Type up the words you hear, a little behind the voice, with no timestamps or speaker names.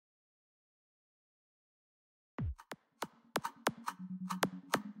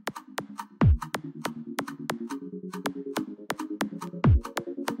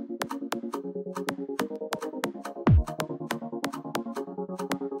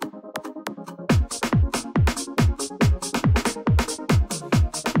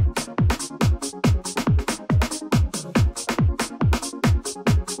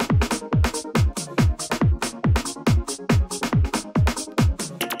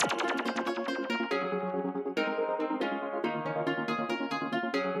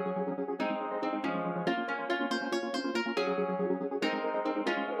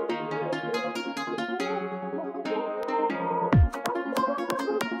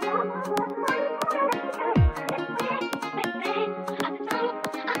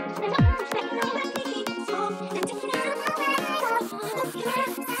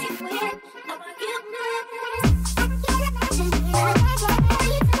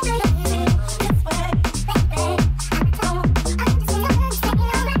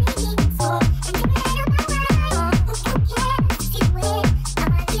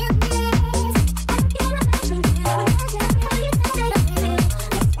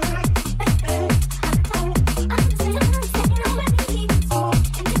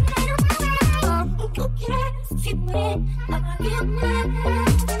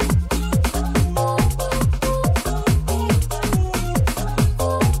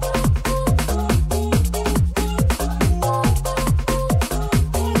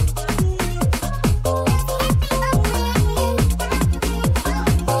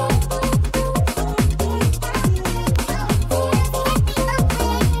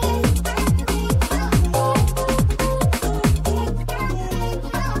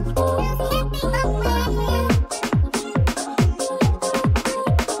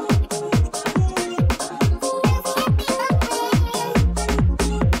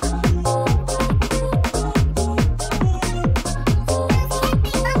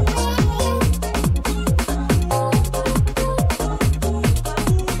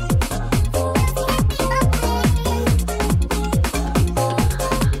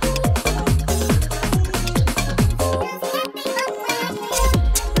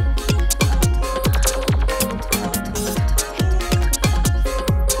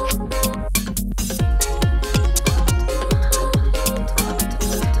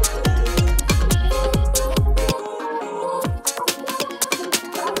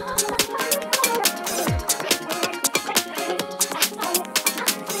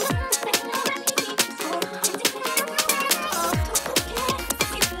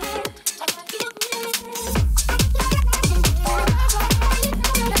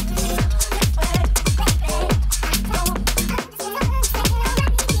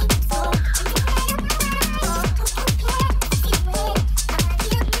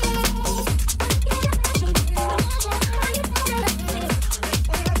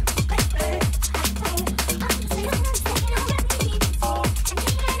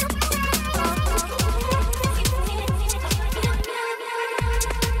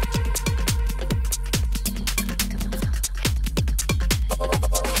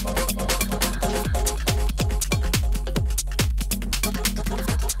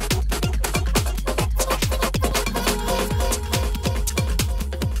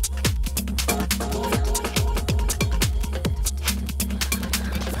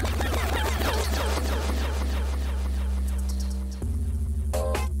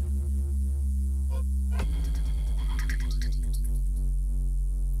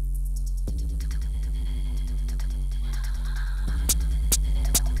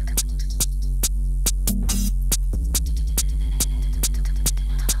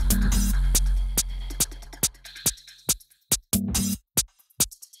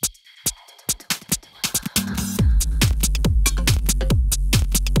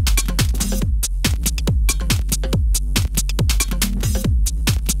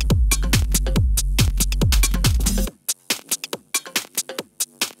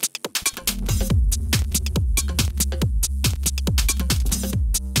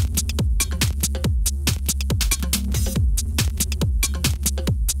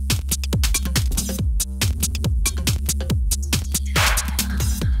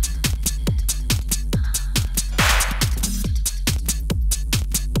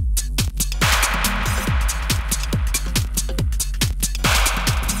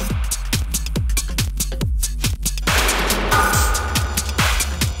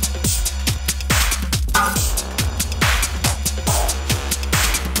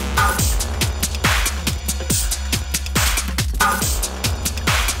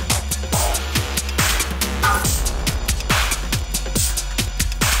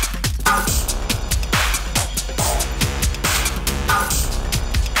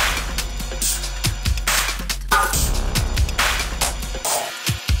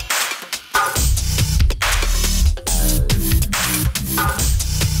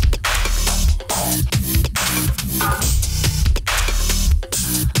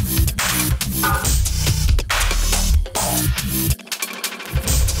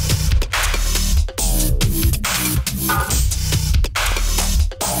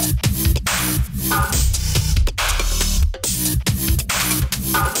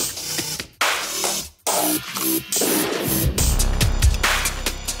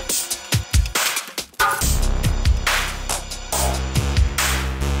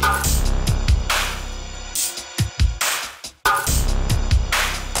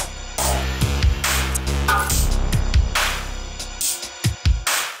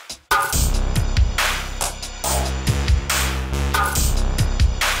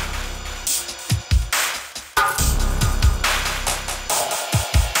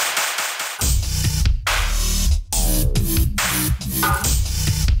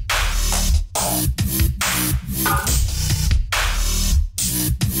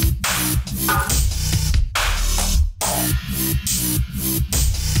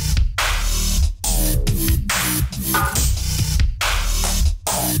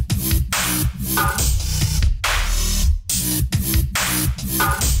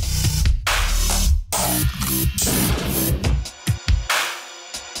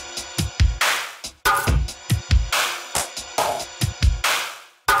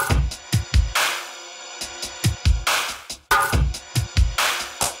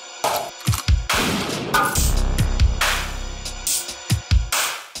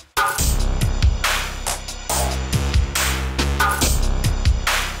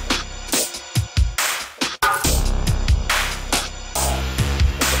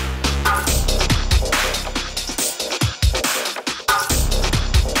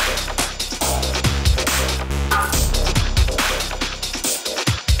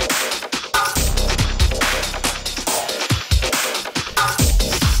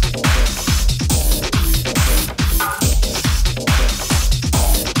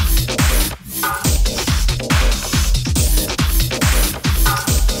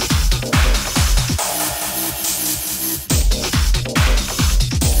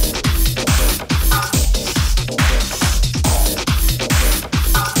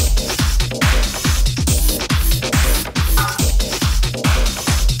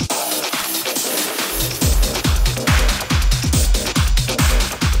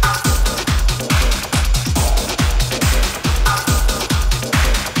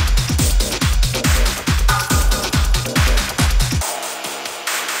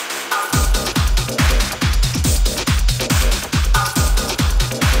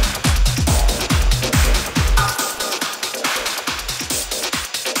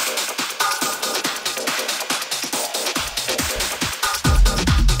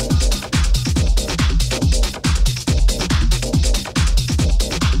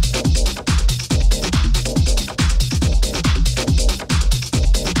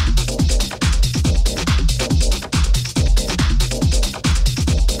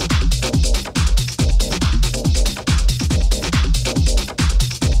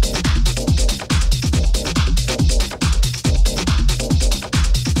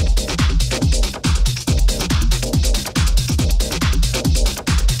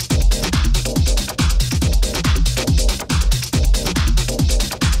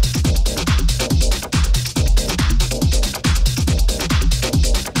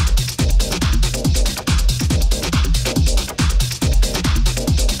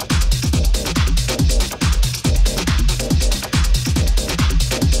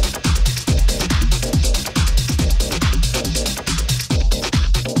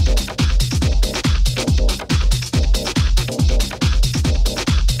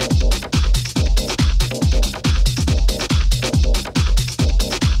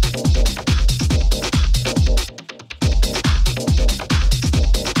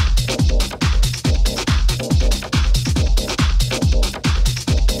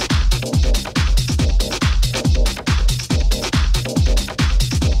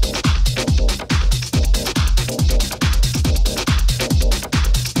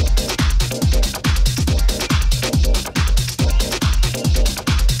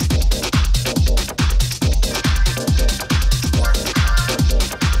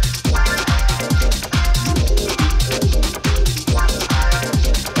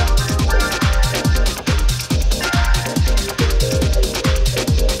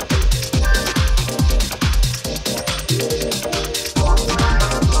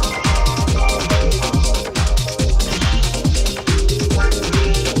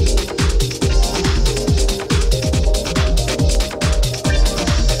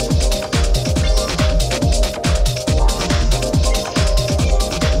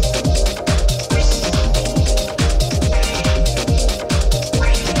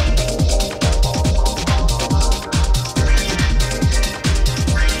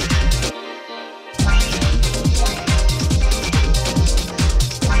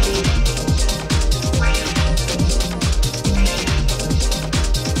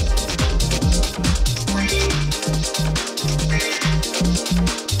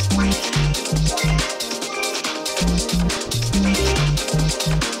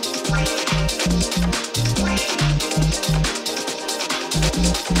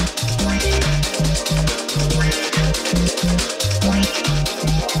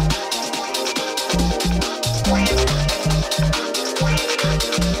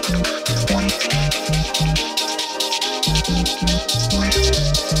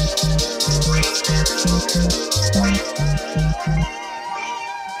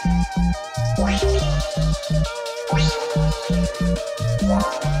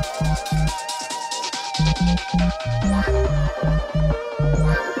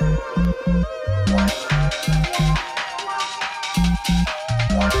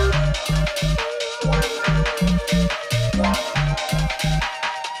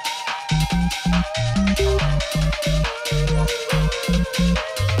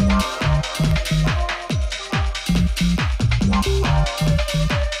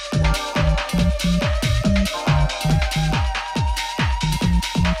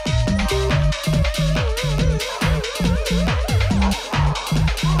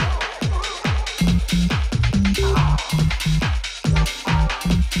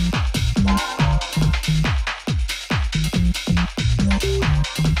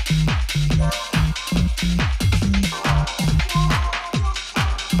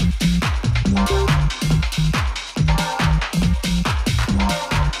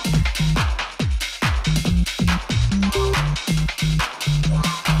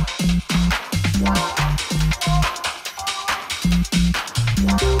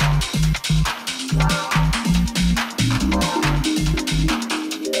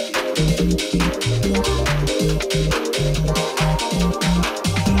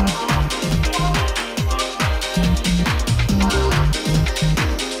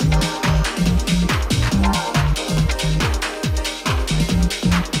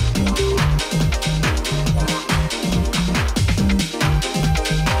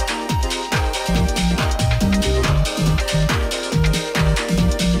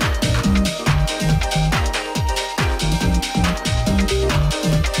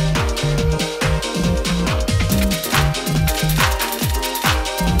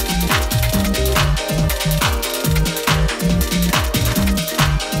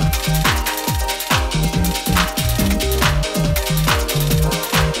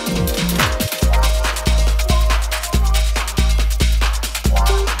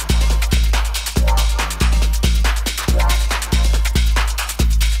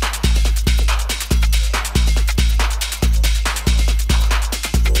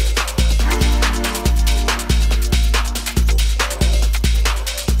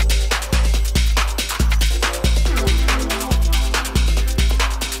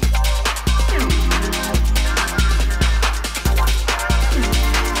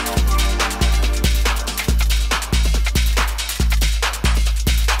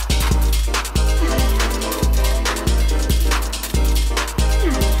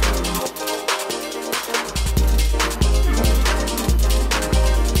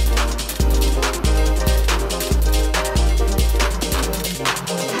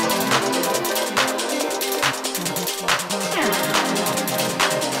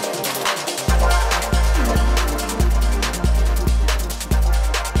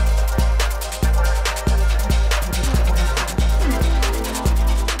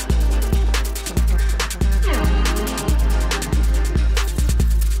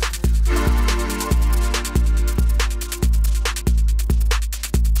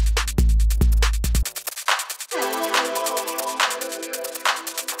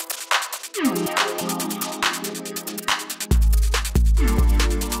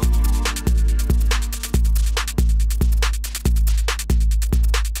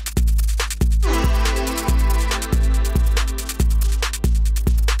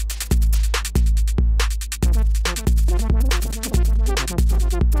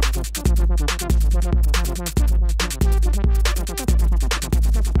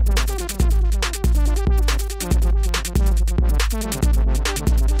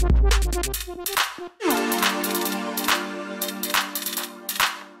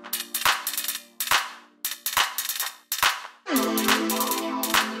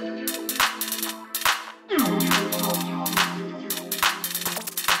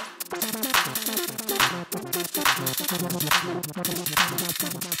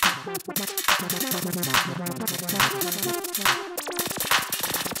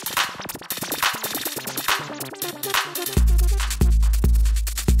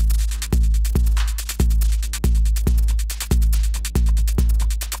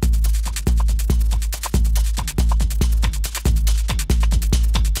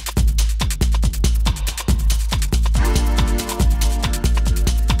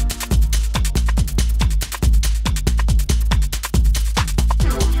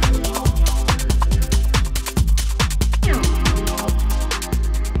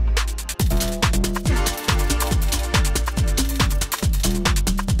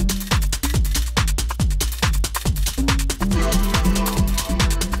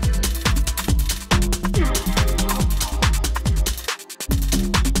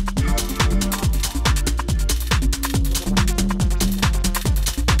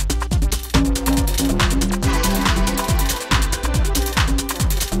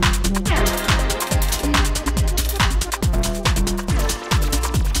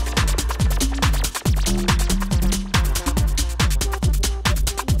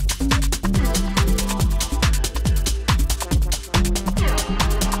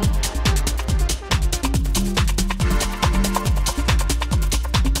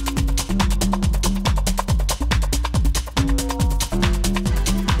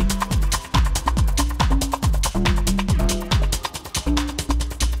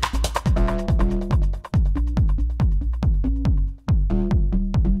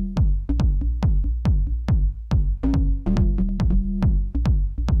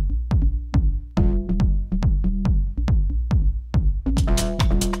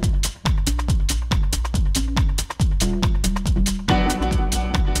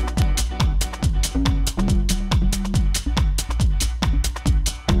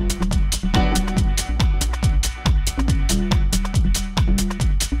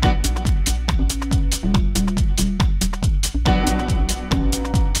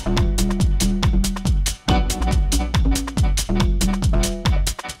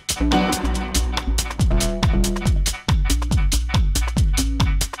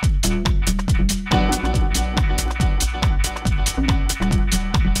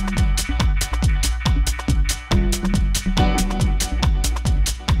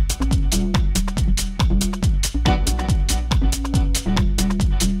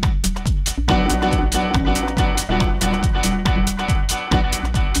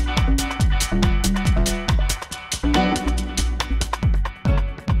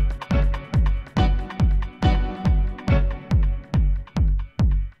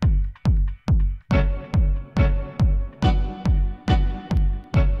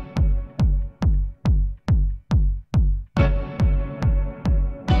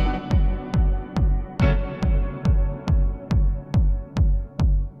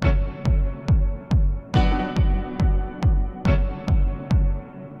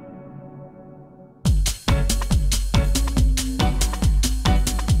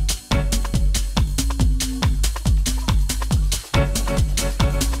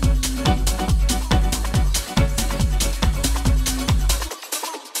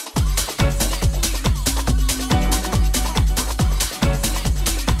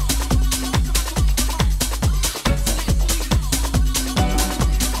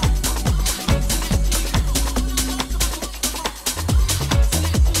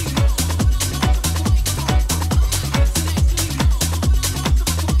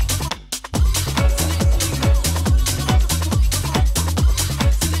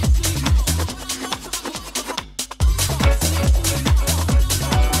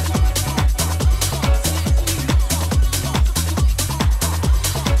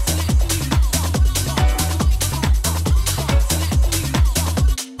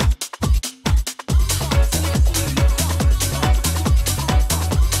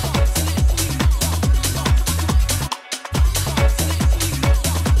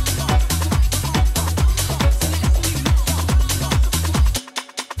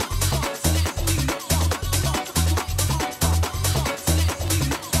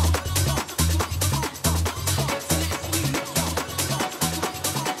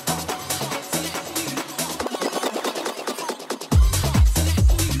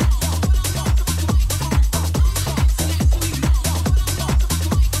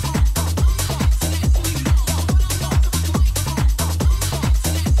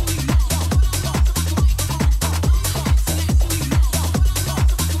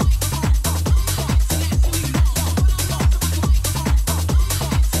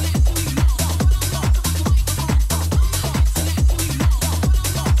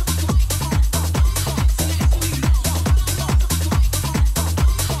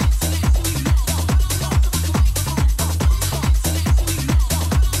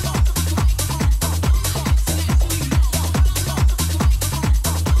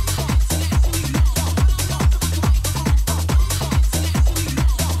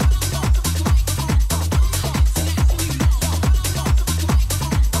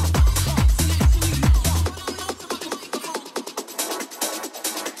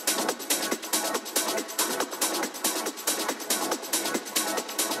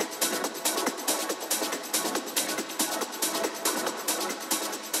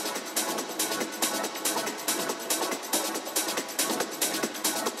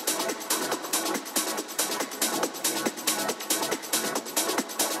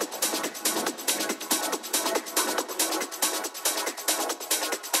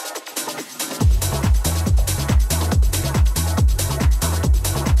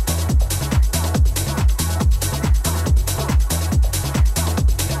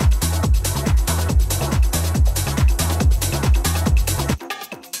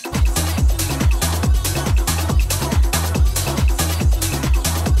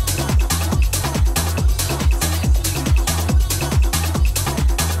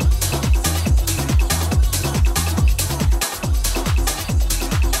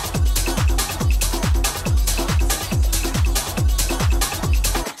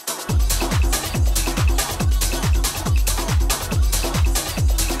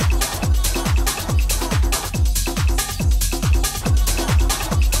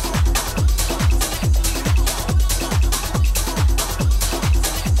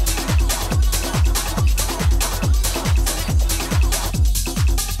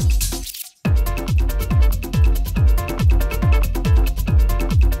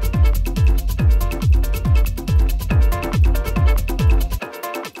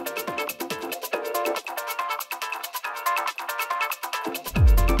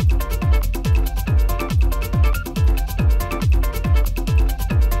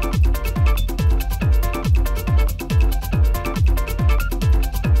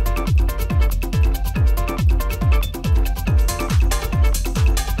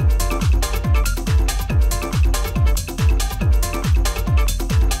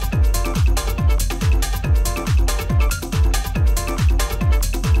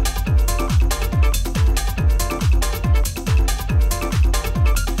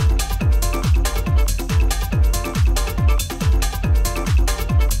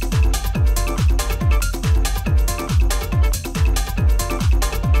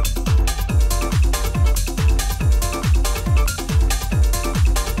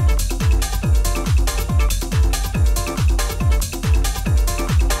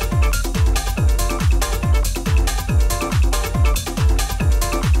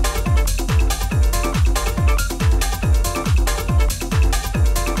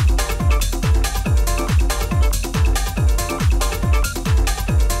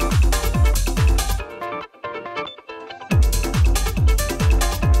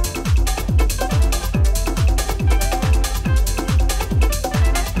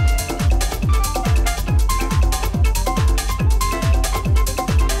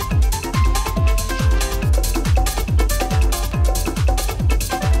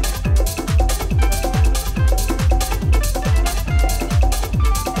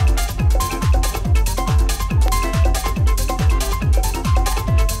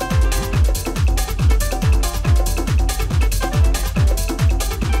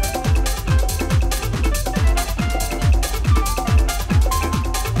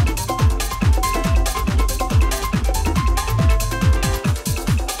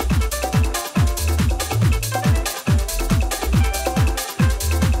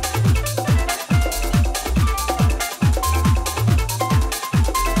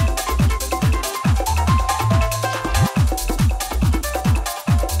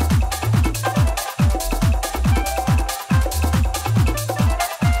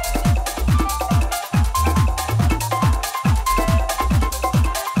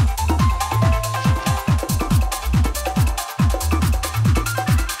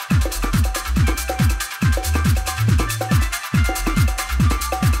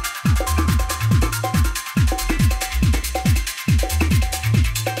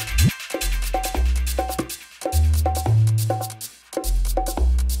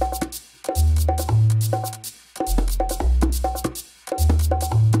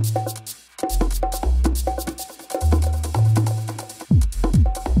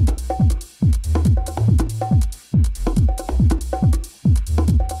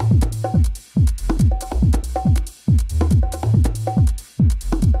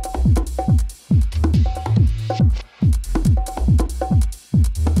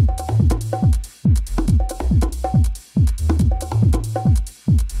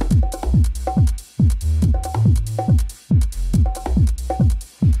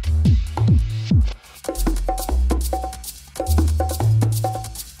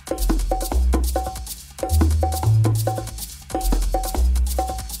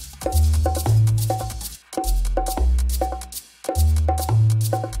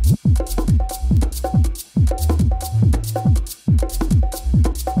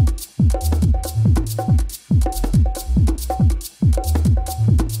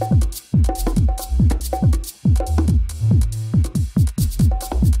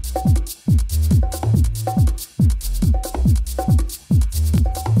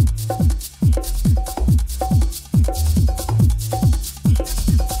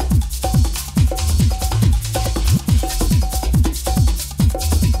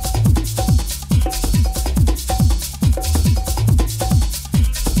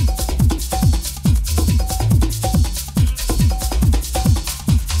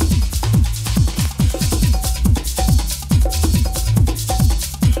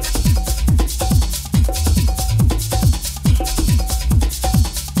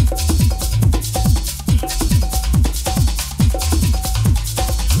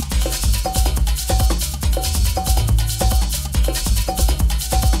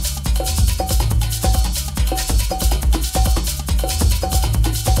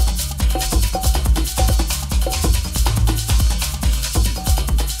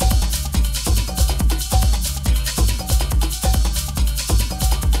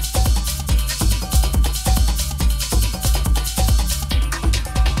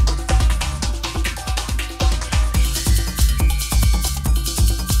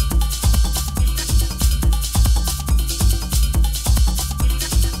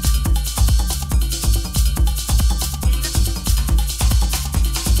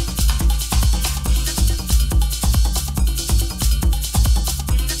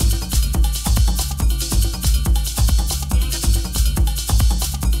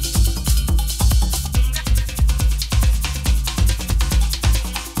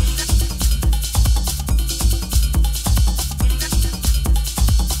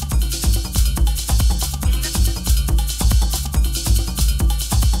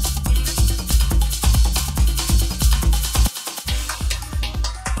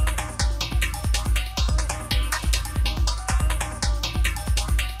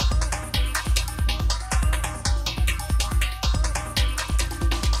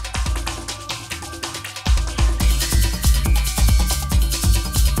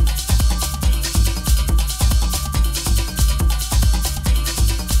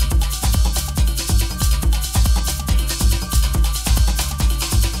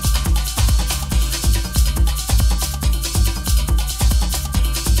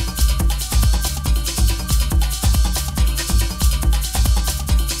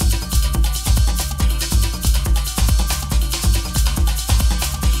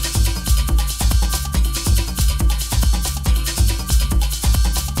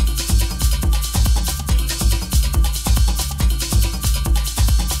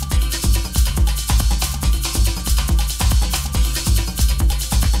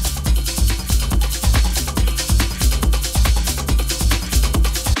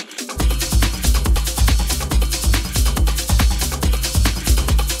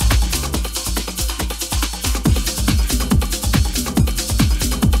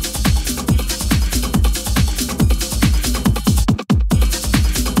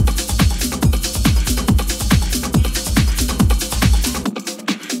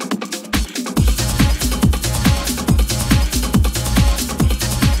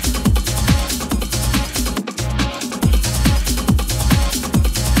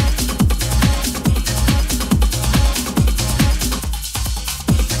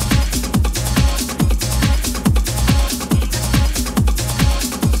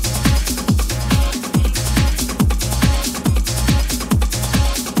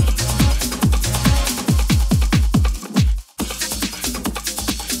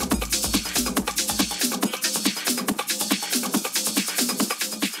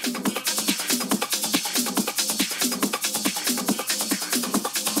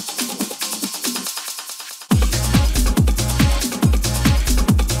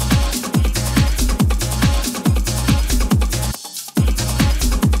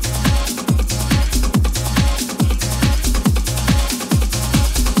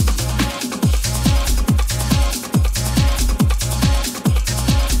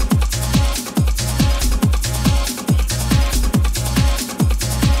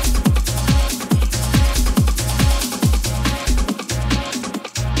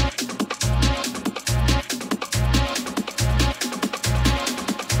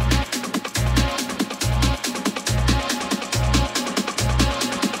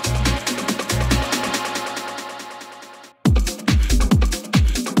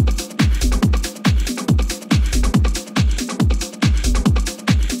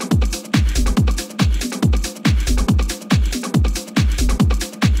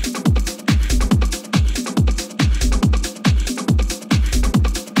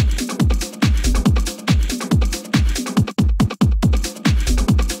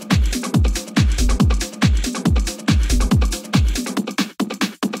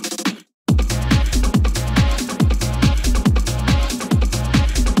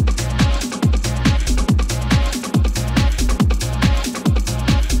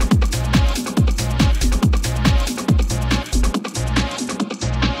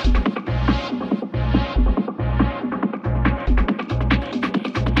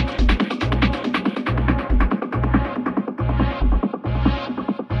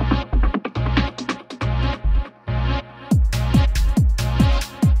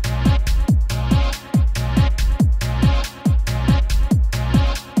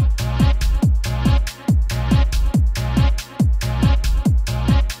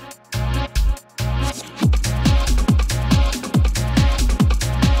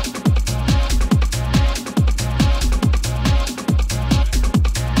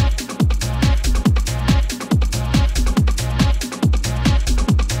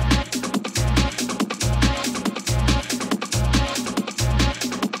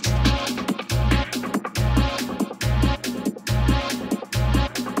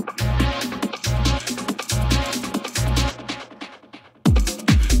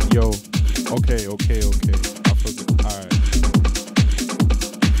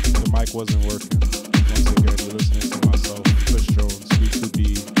mic wasn't working. Once again, you're listening to myself, Kush Jones, b2b,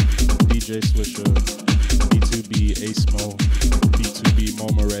 DJ SWISHA, b2b, AceMo, b2b,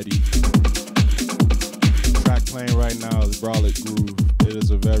 MoMa ready. Track playing right now is Brolic Groove. It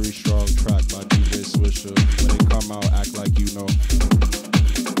is a very strong track by DJ SWISHA. When it come out, act like you know.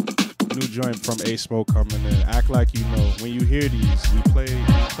 New joint from AceMo coming in. Act like you know. When you hear these, we play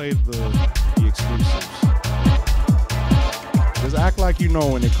the exclusives. Just act like you know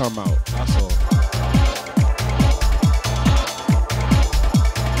when they come out. That's all.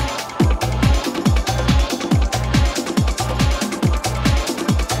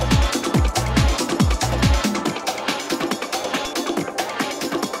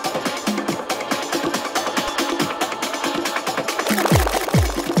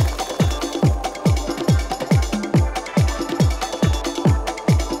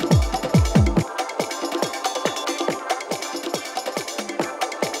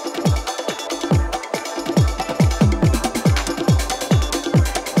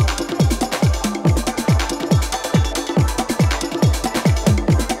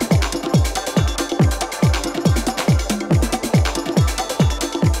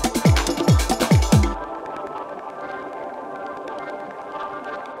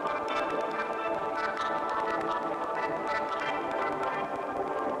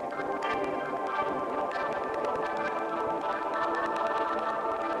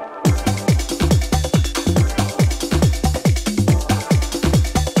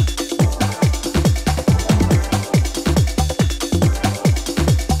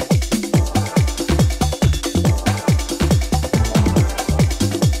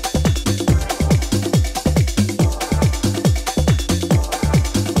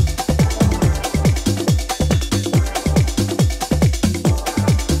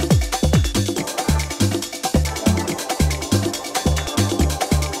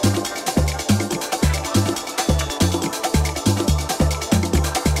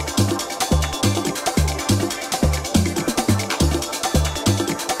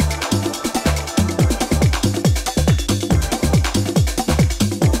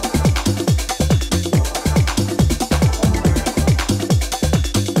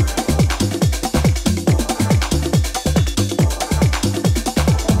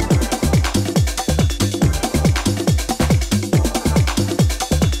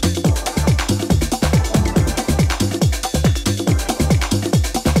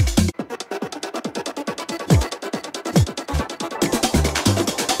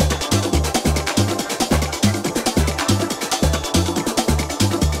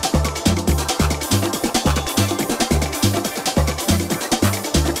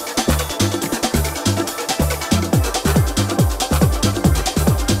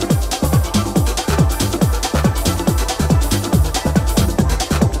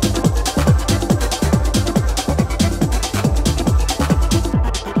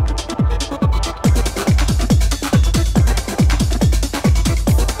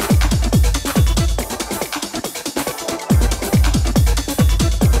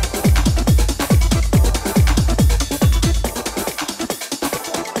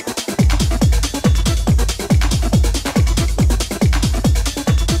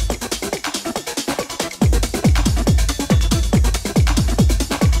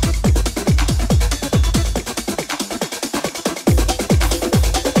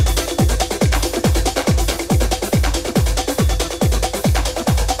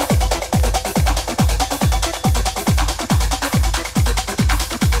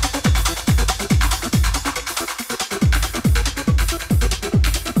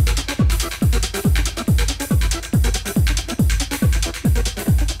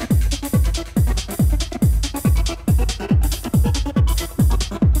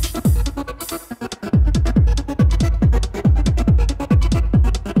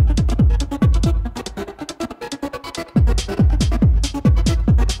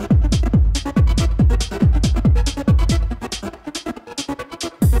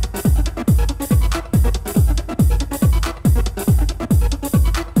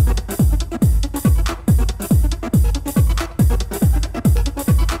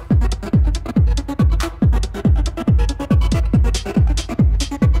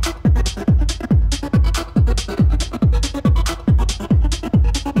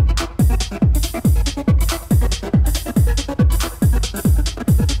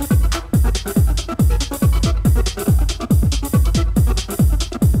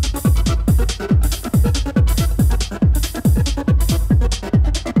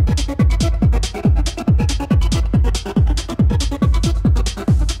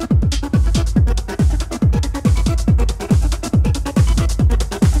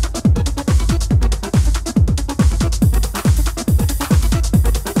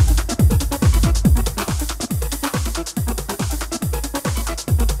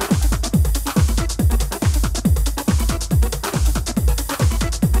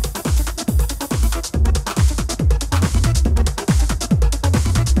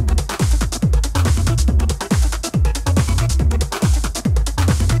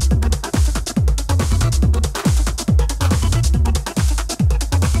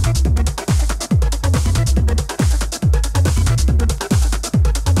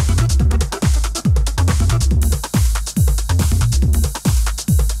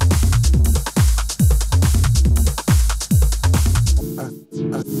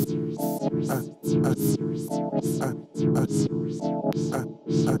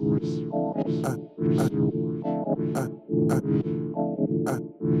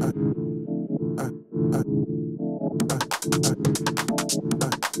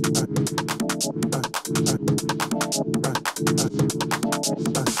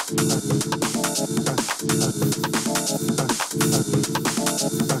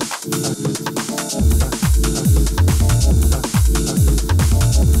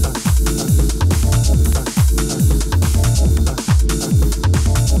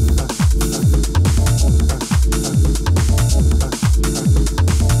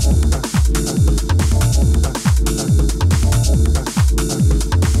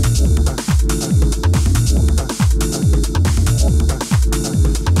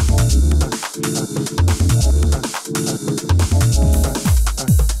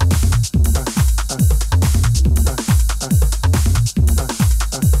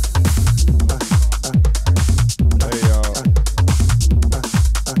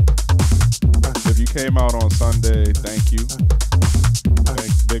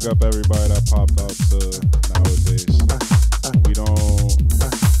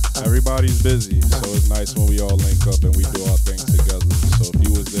 everybody's busy, so it's nice when we all link up and we do our thing together. So if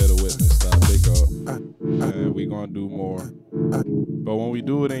you was there to witness that, big up. And we gonna do more. But when we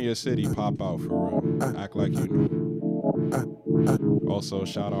do it in your city, pop out for real. Act like you know. Also,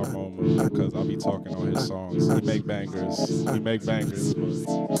 shout out MoMa, because I'll be talking on his songs. He make bangers.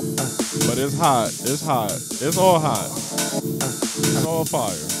 But it's hot. It's hot. It's all hot. It's all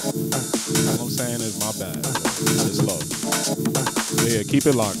fire. All I'm saying is my bad. It's love. But yeah, keep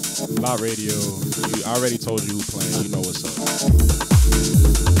it locked. Lot Radio. I already told you who playing. You know what's up.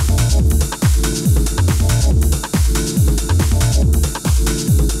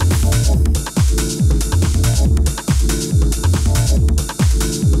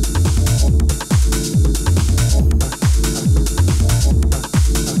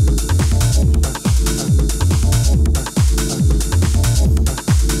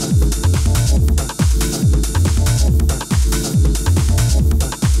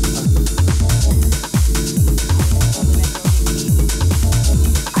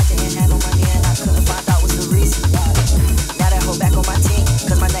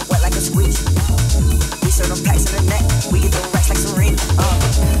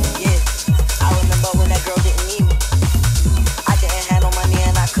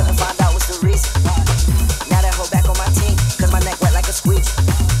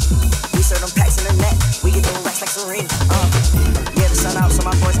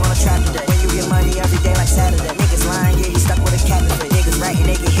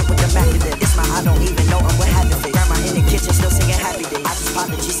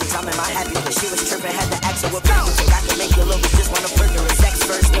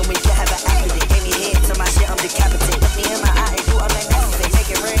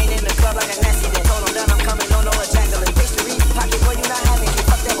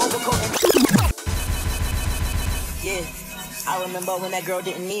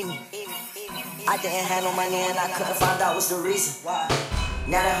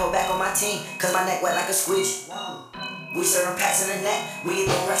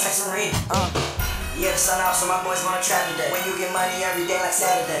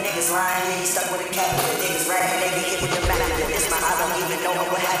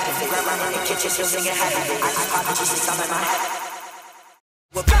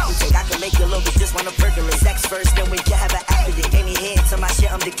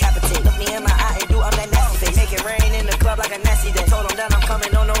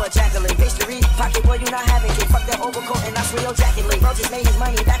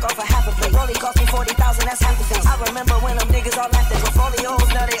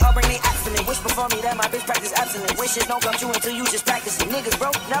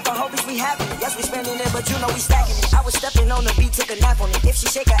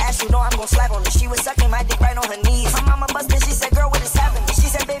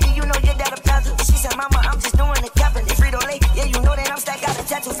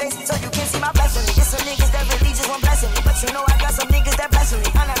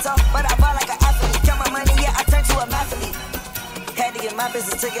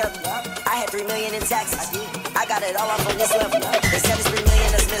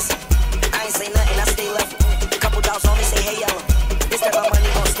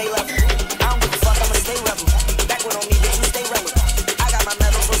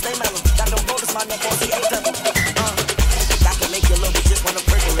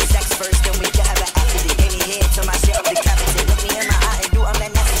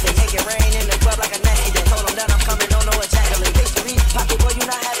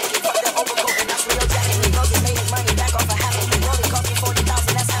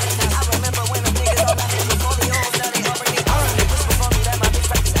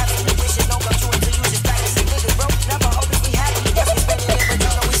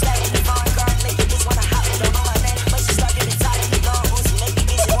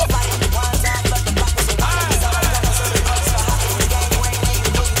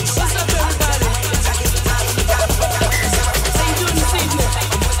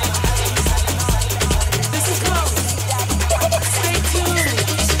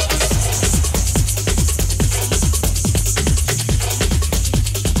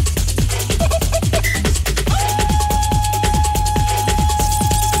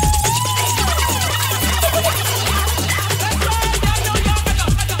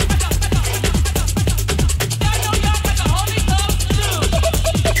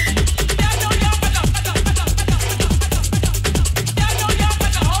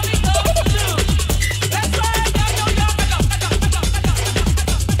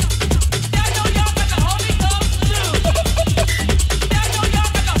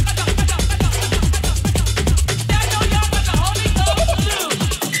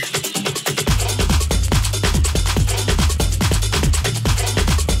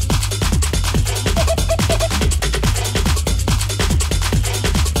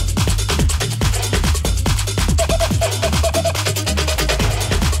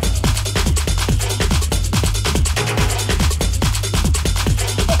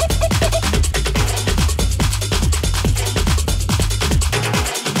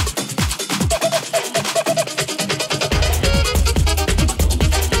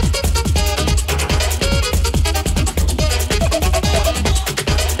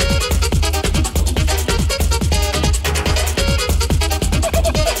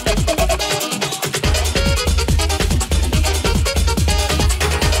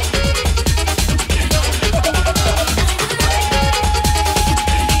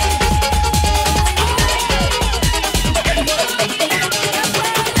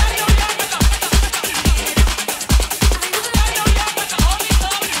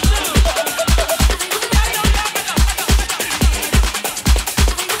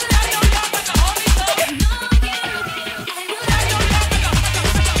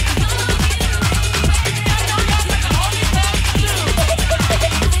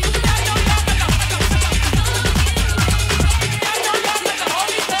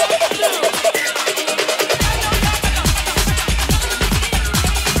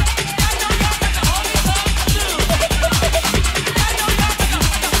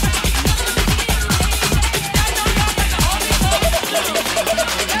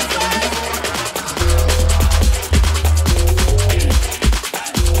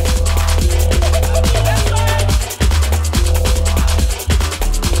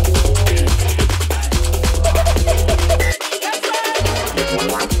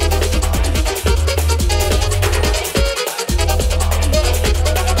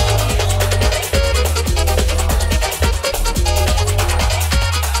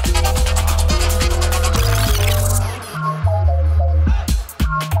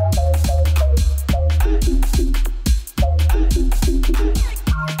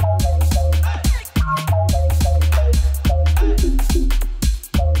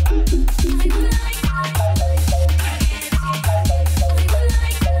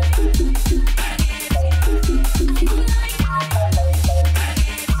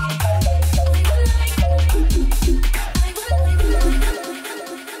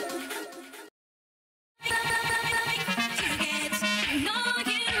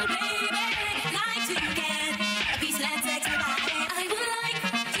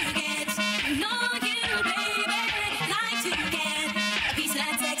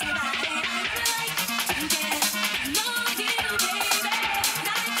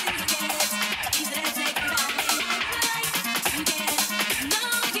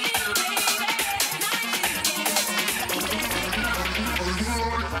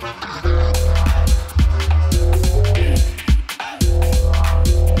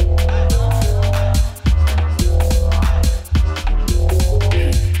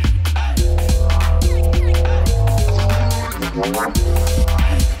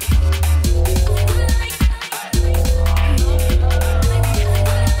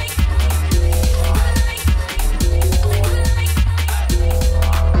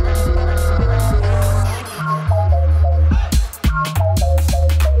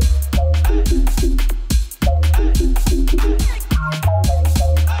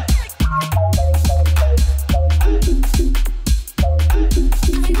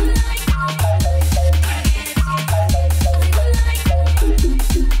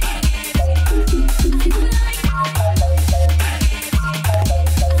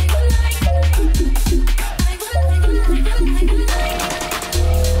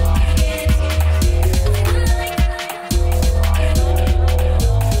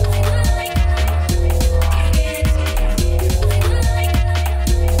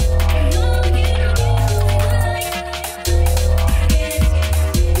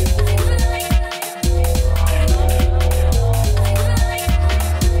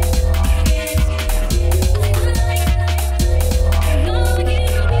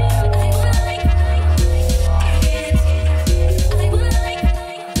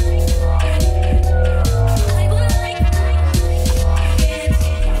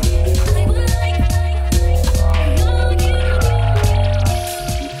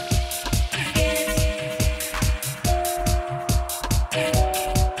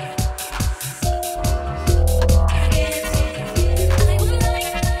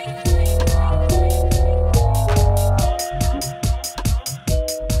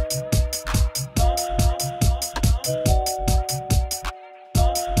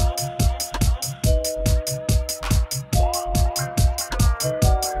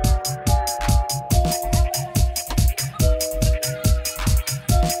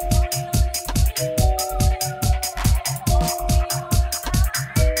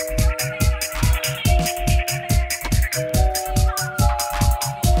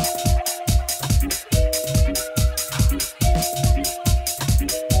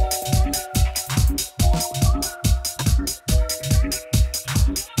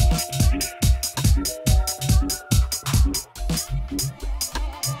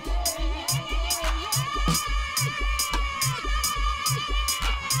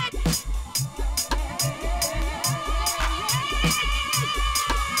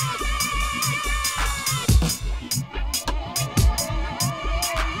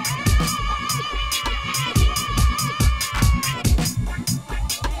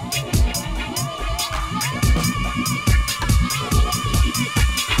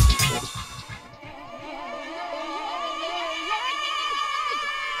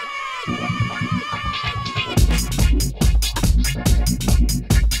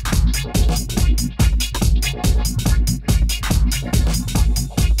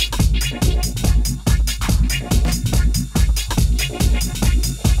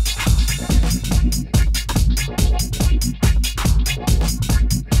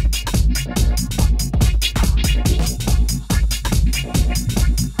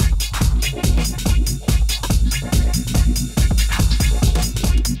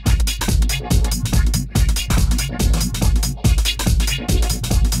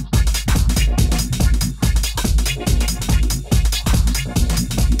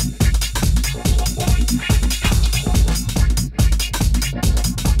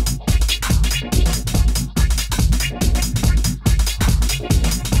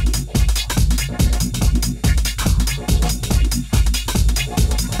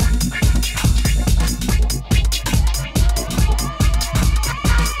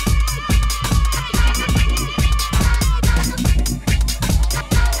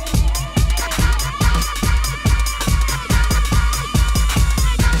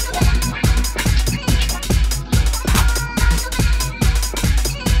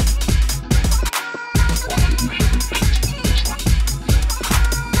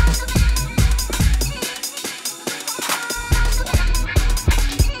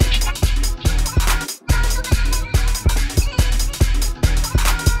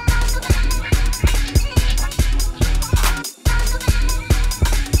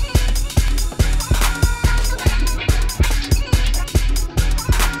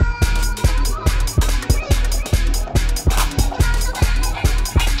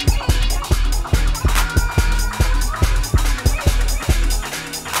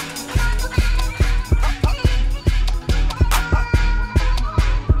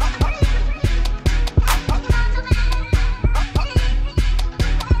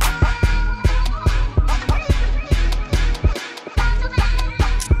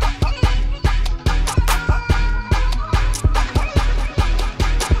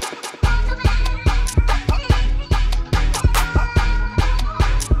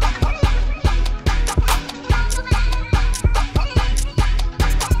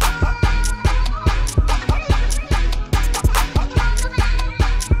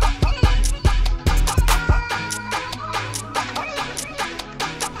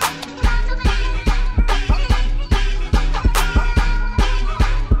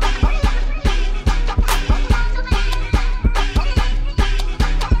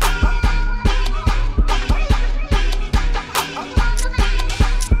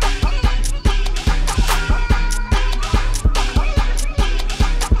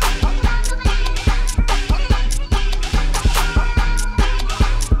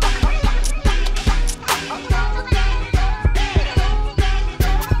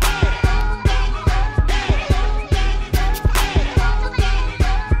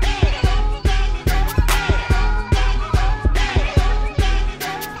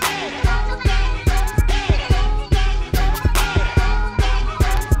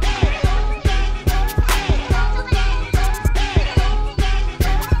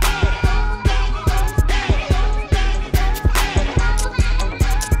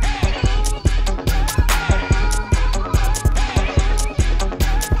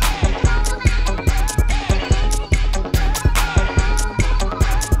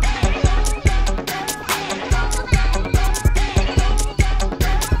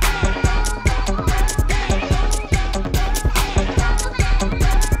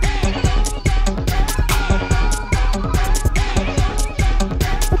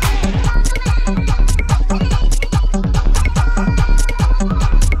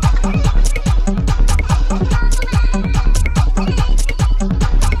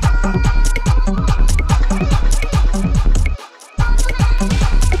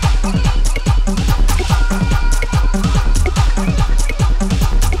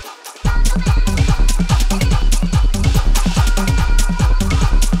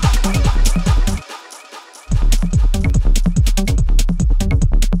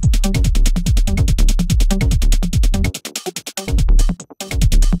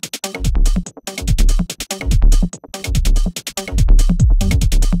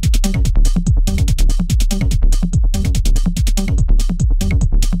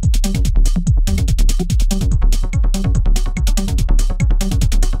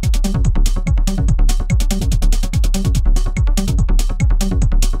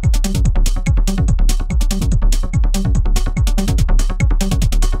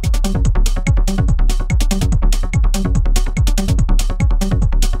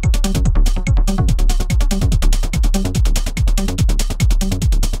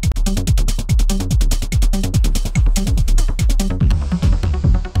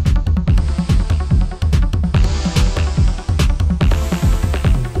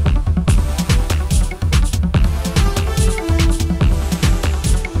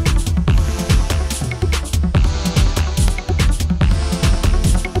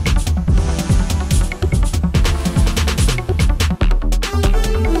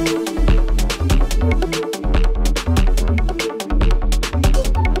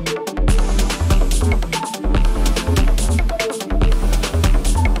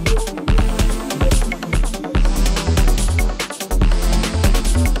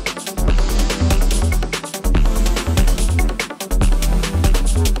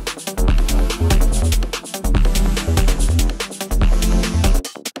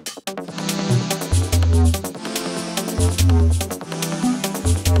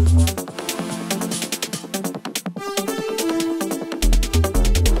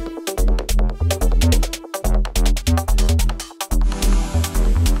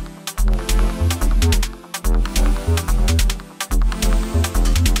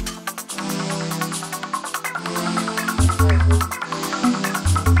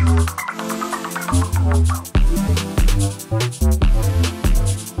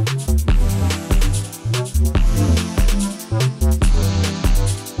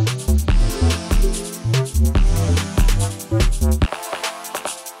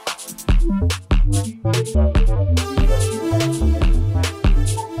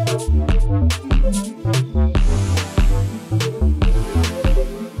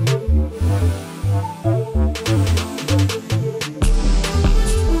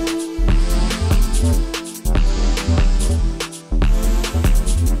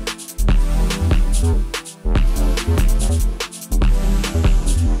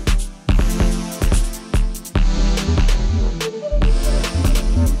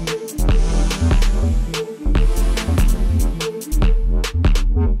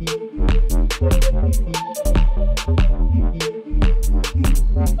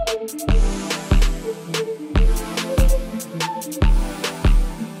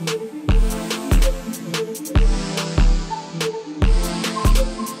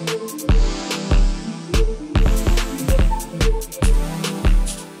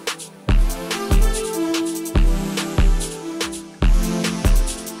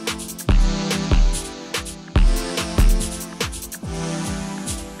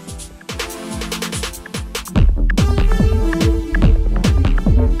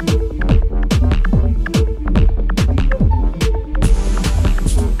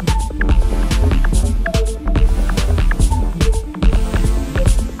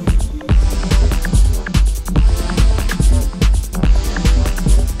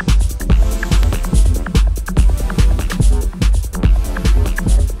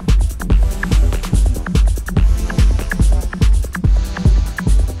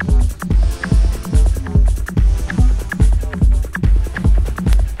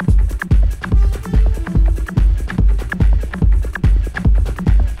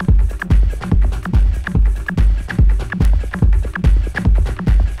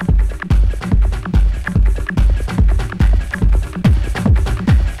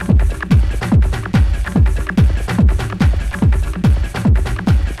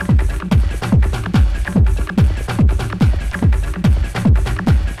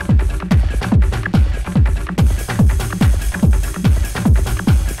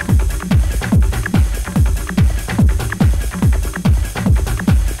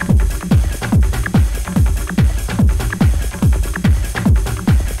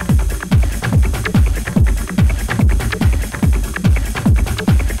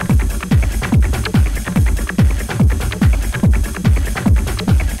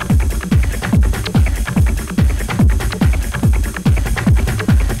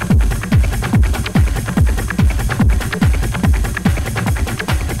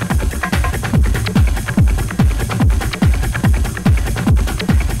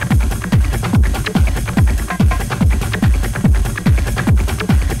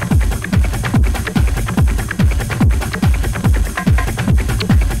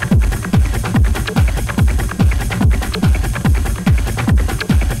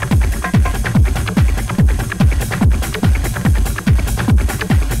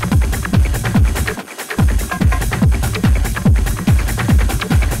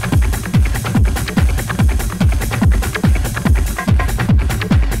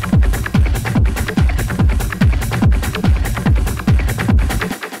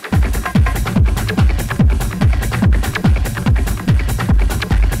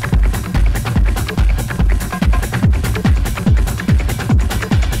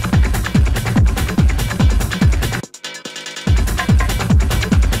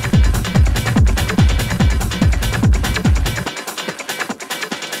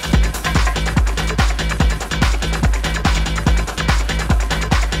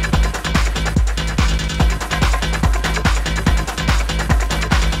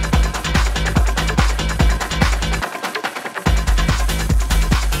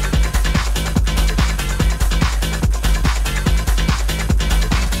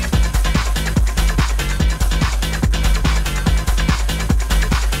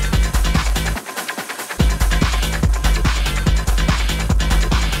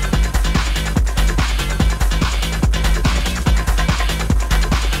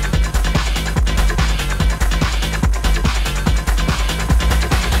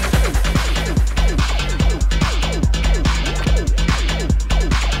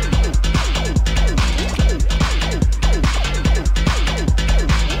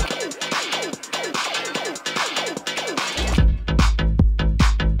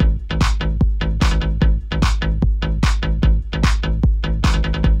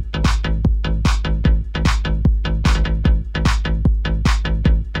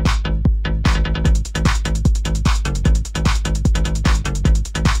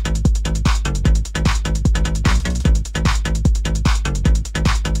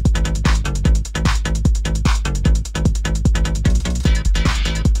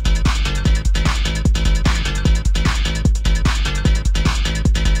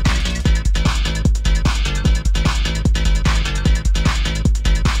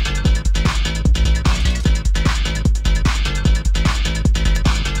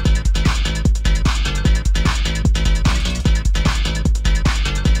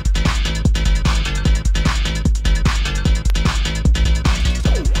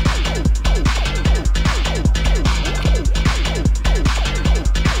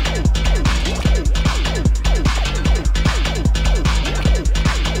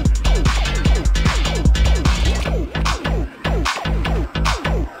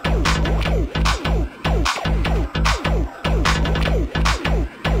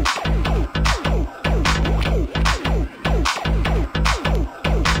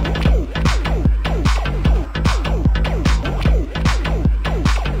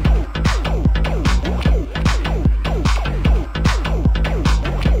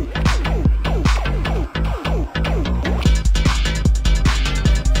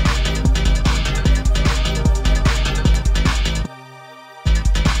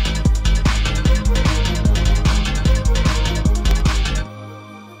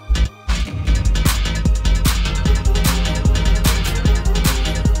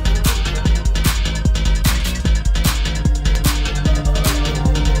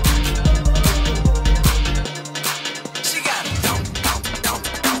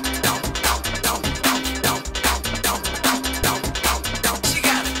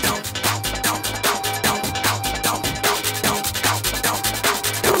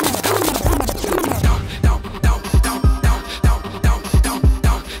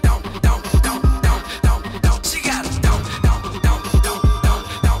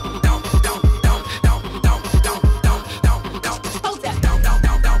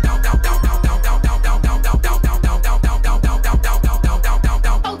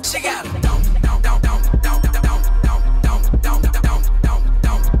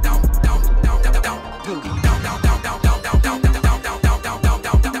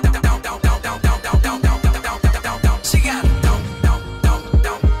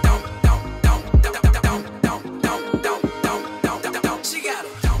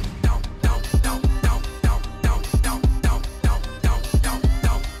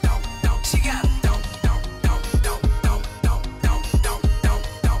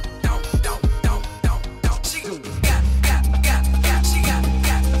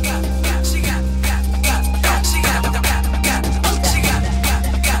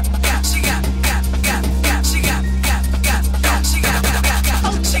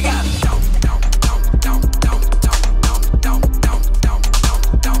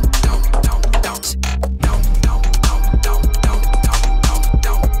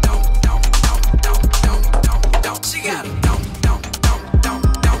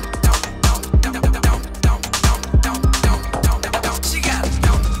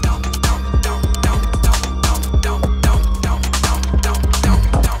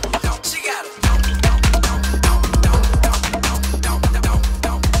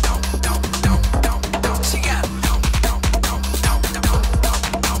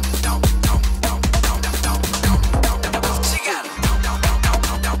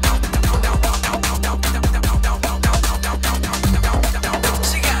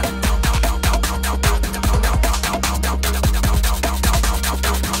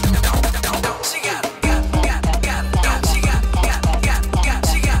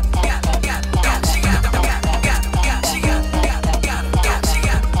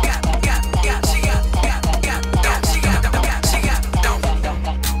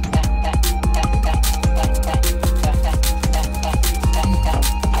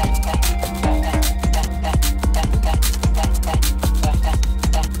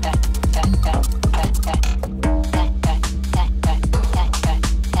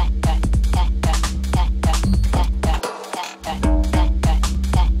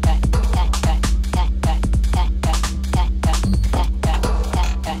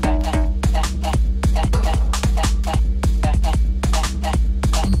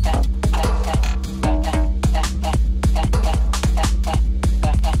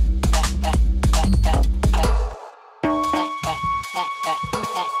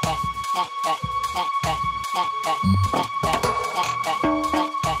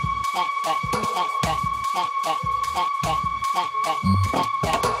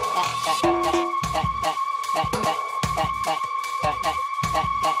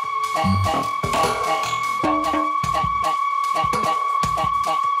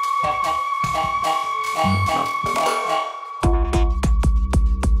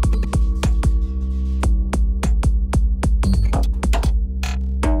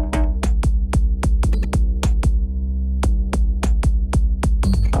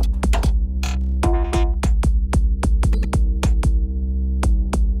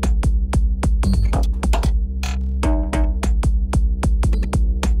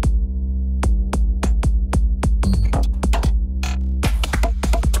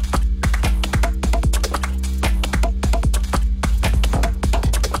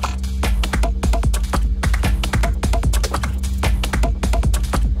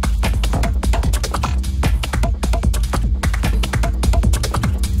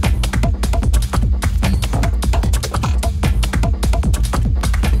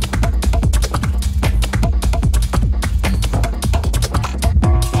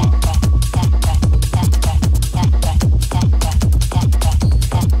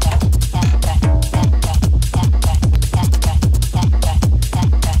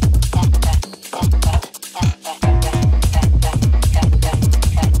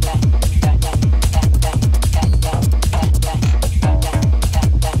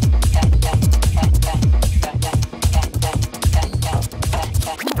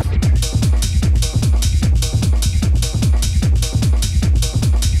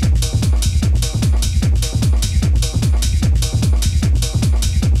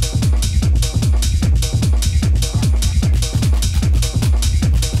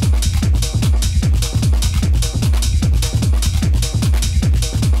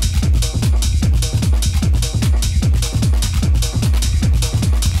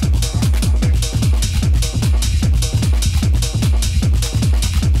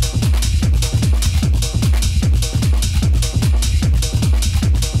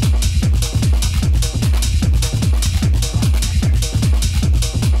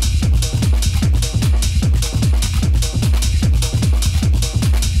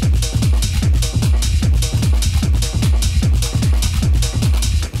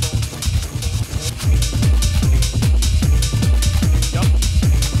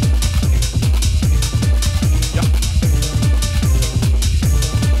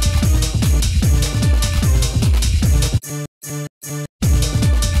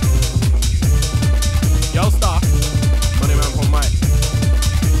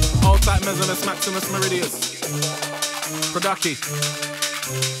 Producky.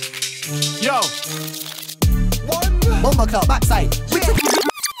 Yo. MoMa club backside.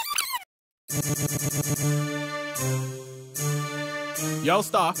 Yo,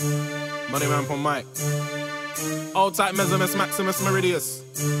 Star. Money man from Mike. Old type Mesimus Maximus Meridius.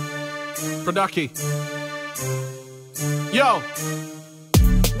 Producky. Yo.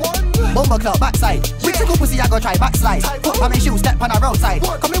 MoMa club backside. We took a pussy, I go try backslide. Put on my shoes, step on a roadside.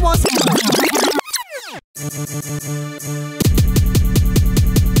 Come in once.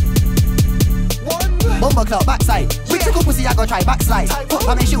 MoMa club backside. We took a pussy, I go try backslide. Put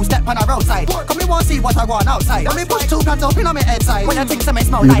on my shoes, step on a roadside. Come in once, see what I want outside. When me push two plants up in on my head side. When you think some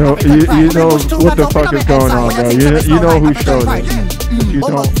smell like you know what the fuck is going on, bro. You know who showed it. If you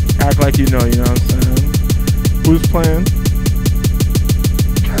don't act like you know what I'm saying? Who's playing?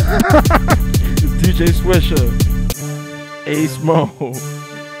 It's DJ SWISHA, AceMo,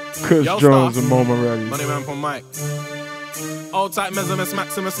 Kush Yo, Jones, Star. and MoMa ready. Money man from Mike. Old type Mesimus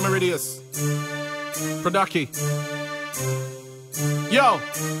Maximus Meridius. Producky. Yo.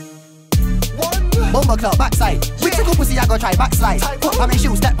 MoMa club backside. We took a pussy, I go try backslide. Put on my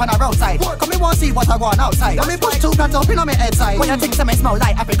shoes, step on a roadside. Come in once, see what I want outside. When me push two plants up in on my head side. When you think some smell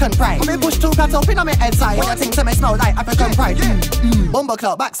like African pride. When me push two plants up in on my head side. When you think some smell like African pride. MoMa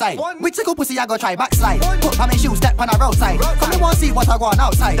club backside. We took a pussy, I go try backslide. Put on my shoes, step on a roadside. Come in once, see what I want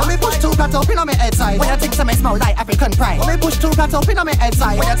outside. When me push two plants up in on my head side. When you think some smell like African pride. When me push two plants up in on my head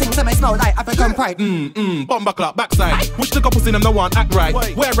side. When you think some smell like African pride. Bomber club backside. Wish the couple in them no one act right.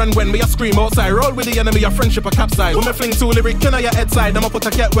 Where and when me a scream outside. Roll with the enemy, a friendship a capside. When me fling two lyric, can I your head side? I'ma put a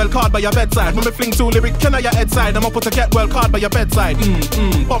get well card by your bedside. When me fling two lyric, can I your head side? I'ma put a get well card by your bedside.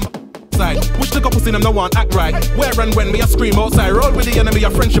 Bomber side. Wish the couple in them no one act right. Where and when me a scream outside. Roll with the enemy, a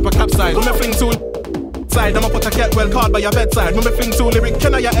friendship a capside. When me fling two side, I'ma put a get well card by your bedside. When me fling two lyric,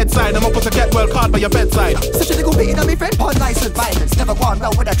 can I your head side? I'ma put a get well card by your bedside. Such a little beating on me friend, pod license violence. Never gone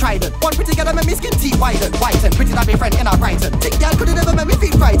well with a trident. One pretty girl make me skin teeth widen. Whiten, pretty like me friend in a Brighton. Thick girl could've never make me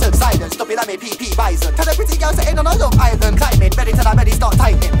feel frightened. Silence, stop it like me PP bison. Tell a pretty girl sitting on a love island. Climbing, ready till I'm ready start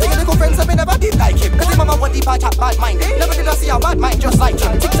tightening. Take a little friend, so me never did like him. Cause his mama want deep, I chat bad minded. Never did I see a bad mind just like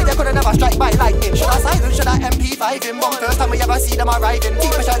him. Think you could've never strike by lightning. Should I silence, should I MP5 him? One first time we ever see them arriving.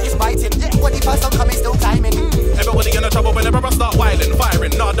 Deep pressure is my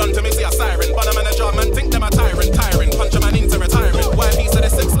done to me, see a siren. But a manager, man, think them a tyrant. Punch a man into retirement. Why he said the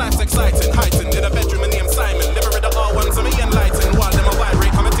sex life's exciting. Heightened in a bedroom and name Simon. Never read the R1, so me enlightened. While them a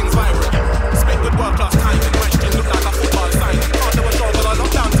vibrate, come things viral. Spit with world class timing. My skin look like a football signing. Can't do a show, but I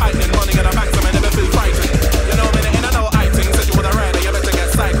lock down tightening. Money in the bank, so I never feel frightened. You know, I'm in and out iting. Said you was a rider, you better get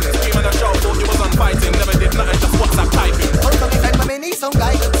cycling. Scream at the show, thought you was on fighting. Never did nothing, just WhatsApp typing. Me need some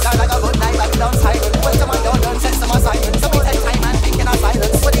guidance. Sound like a good night, like down siren. When someone done, set some assignments. So we take time and think in our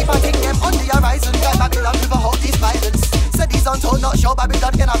silence. But if I think them on the horizon, God Babylon with a whole these violence. Said these untold, not sure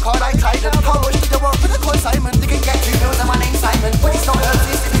Babylon in a car like Trident. How much did they work for the consignment? They can get 2 bills and my name Simon. But it's not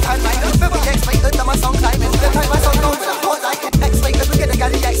earth, it's in the timeline. But we expected that my song climbing. The time my song goes to the court like it. X-Fakers, we get the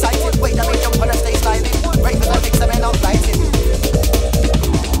galley excited. Wait, let me jump on a stage sliding. Breakfast and fix them and I'm lighting.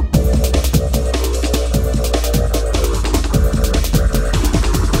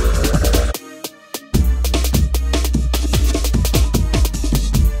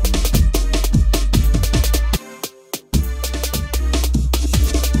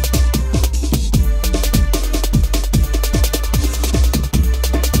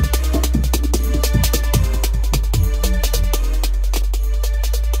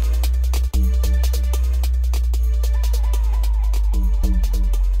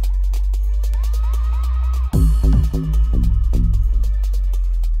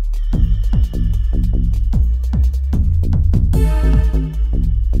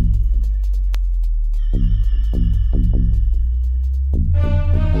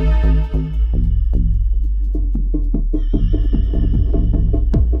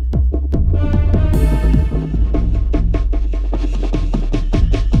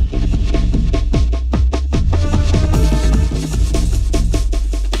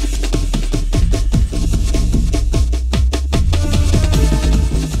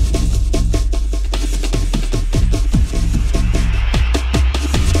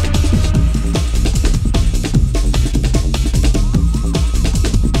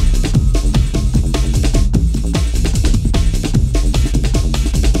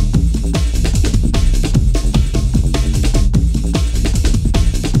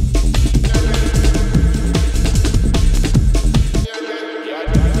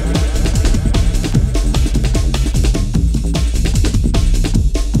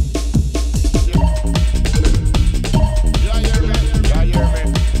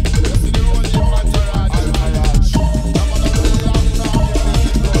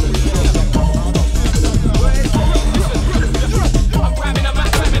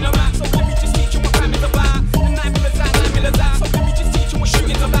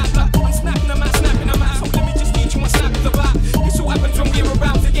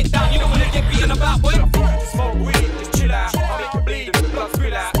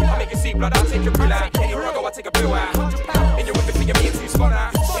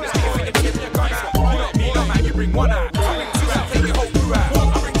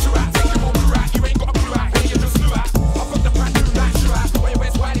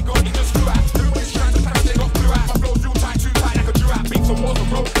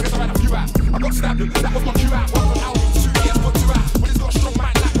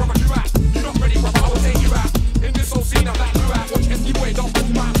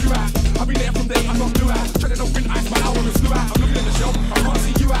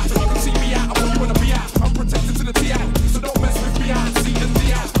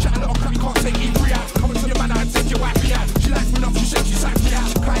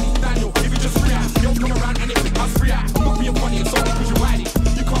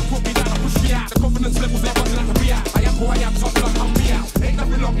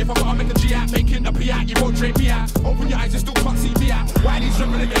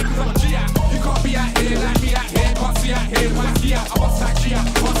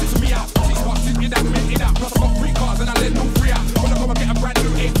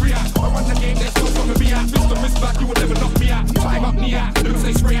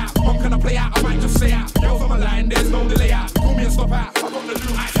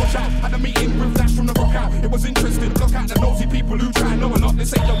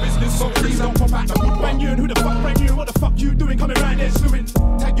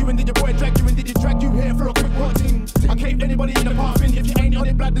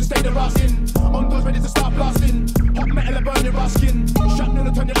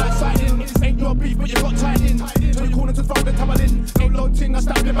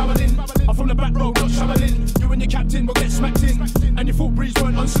 I'm from the back row, not shoveling. You when you're captain, we'll get smacked in. And your full breeze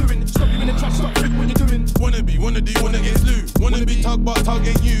weren't unsuing. Stop you in the track, stop quick what you're doing. Wanna be, wanna do, wanna get slew. Wanna be tug, but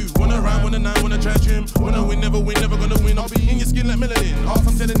target you. Wanna rhyme, wanna nine, wanna try trim. Wanna win, never gonna win. I'll be in your skin like melanin. All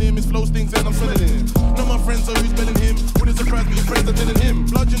I'm telling him is flow stinks and I'm selling him. Not my friends, so who's belling him? Wouldn't surprise me, your friends are telling him.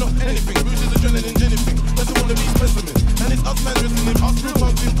 Blood, you're not anything. Booze is adrenaline, anything. Doesn't wanna be specimen. And it's us man dressing him. Us real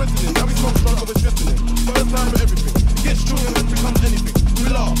thugs impressing him. Now we smoke struggle, we're stressing him. First time for everything. It gets true and it becomes anything. We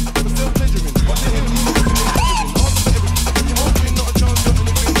laugh, we're still pleasuring. But to him, he's listening, pleasuring. Ask for everything. You won't win, not a chance, you're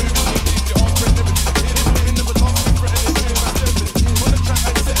anything. Moving on, leave your arm, press everything. It is winning, never lost, we're threatening. Doing my settling. On the track,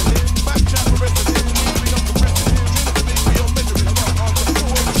 I'm settling. Back chat, we're resting. Moving up, compressing. Dreams to make, we are measuring. I got answers for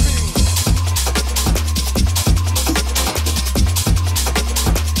everything.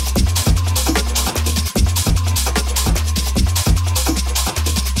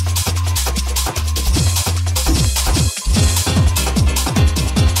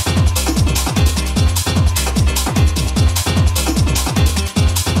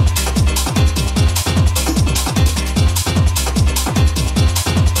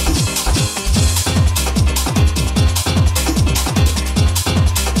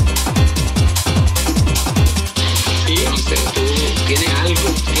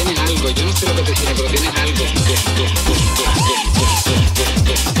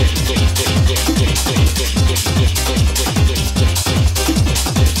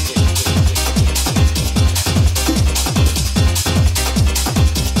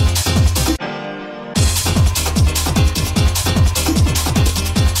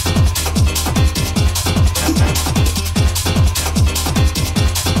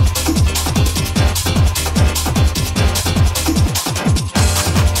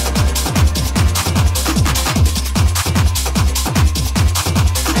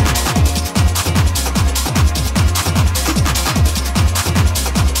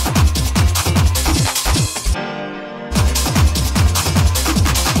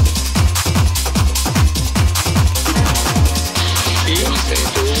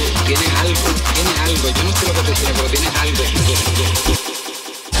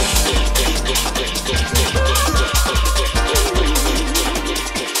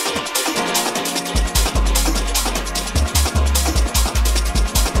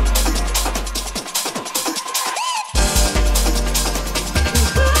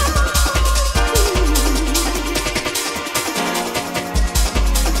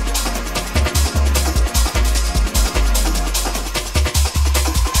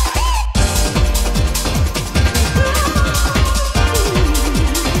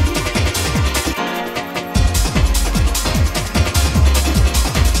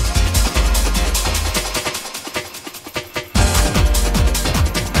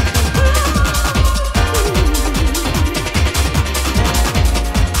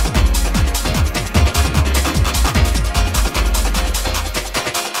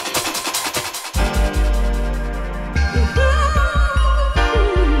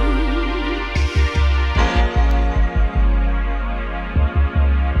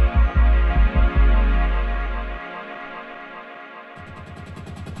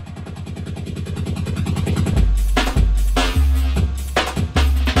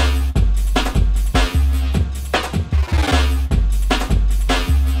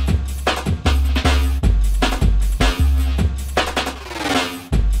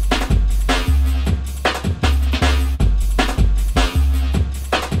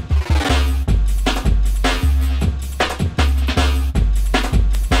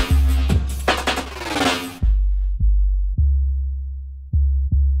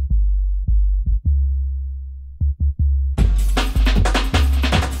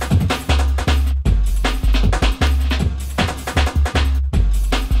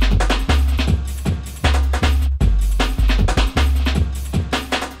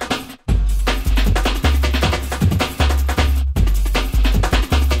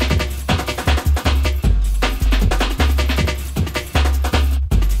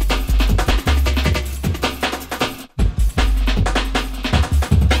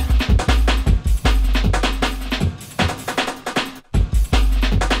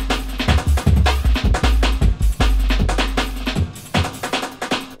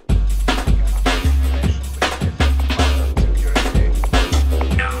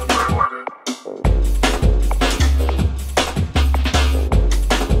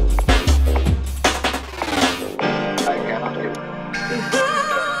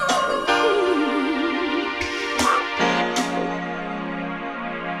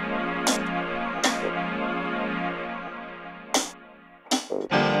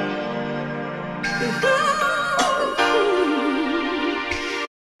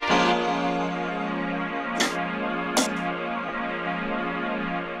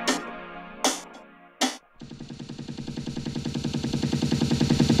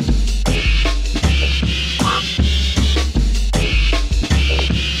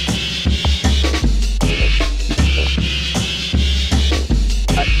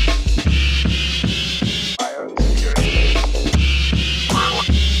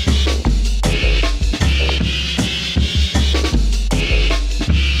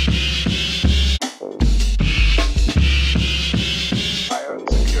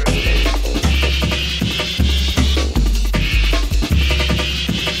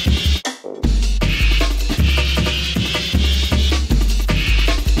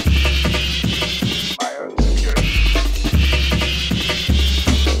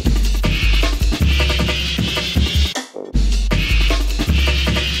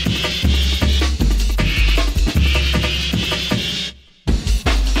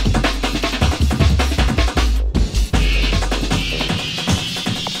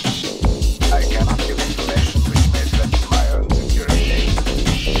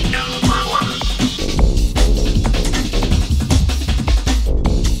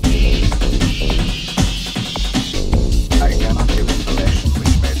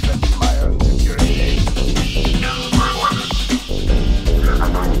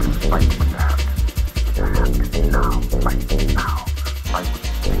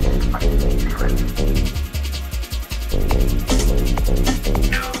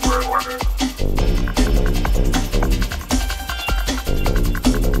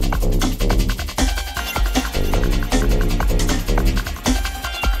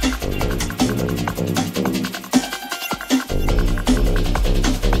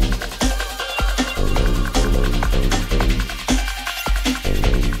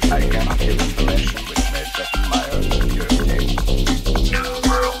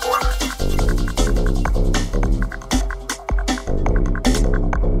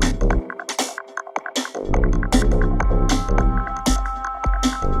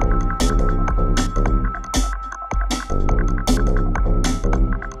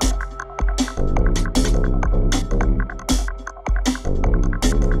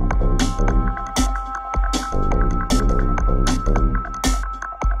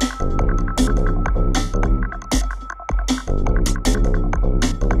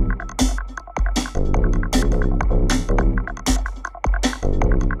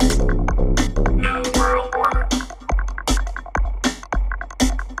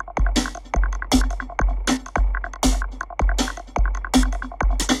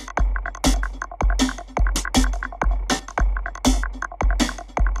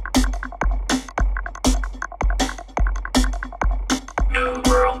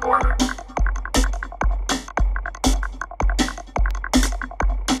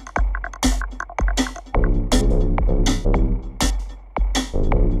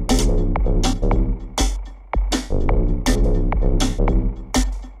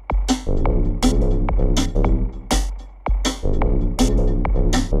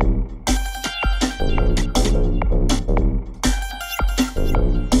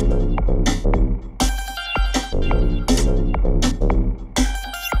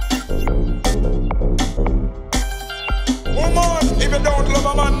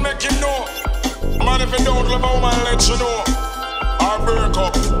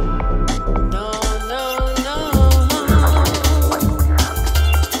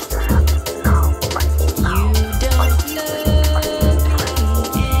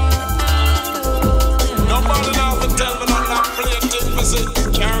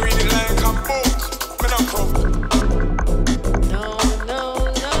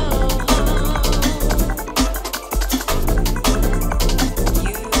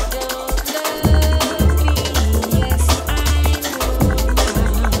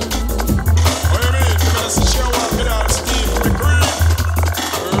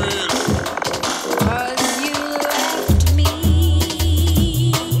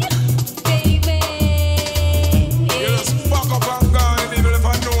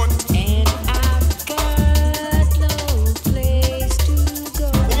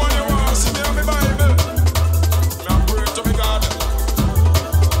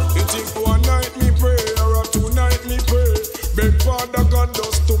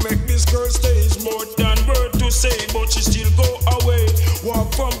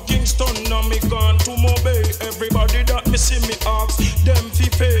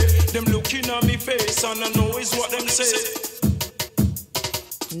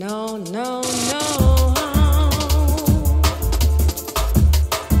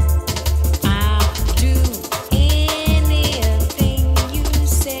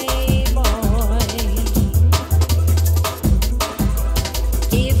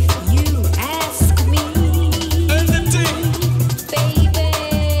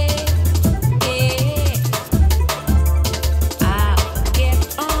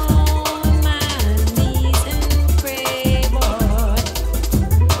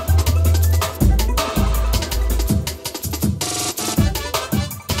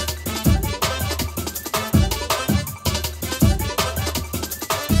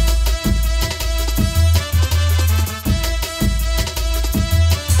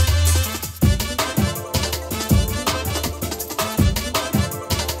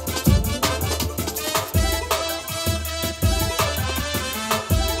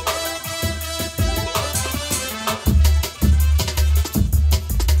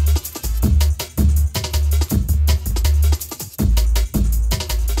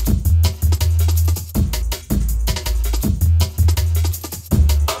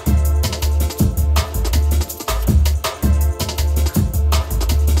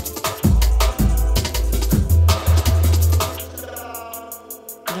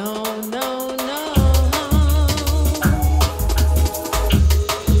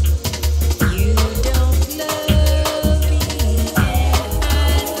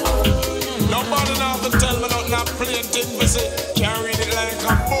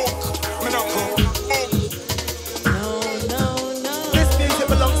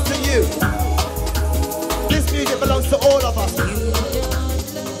 to all of us.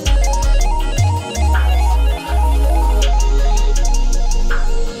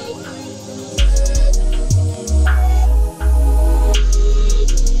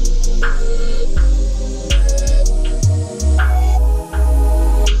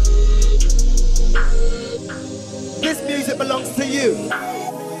 This music belongs to you.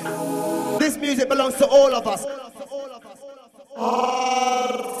 This music belongs to all of us.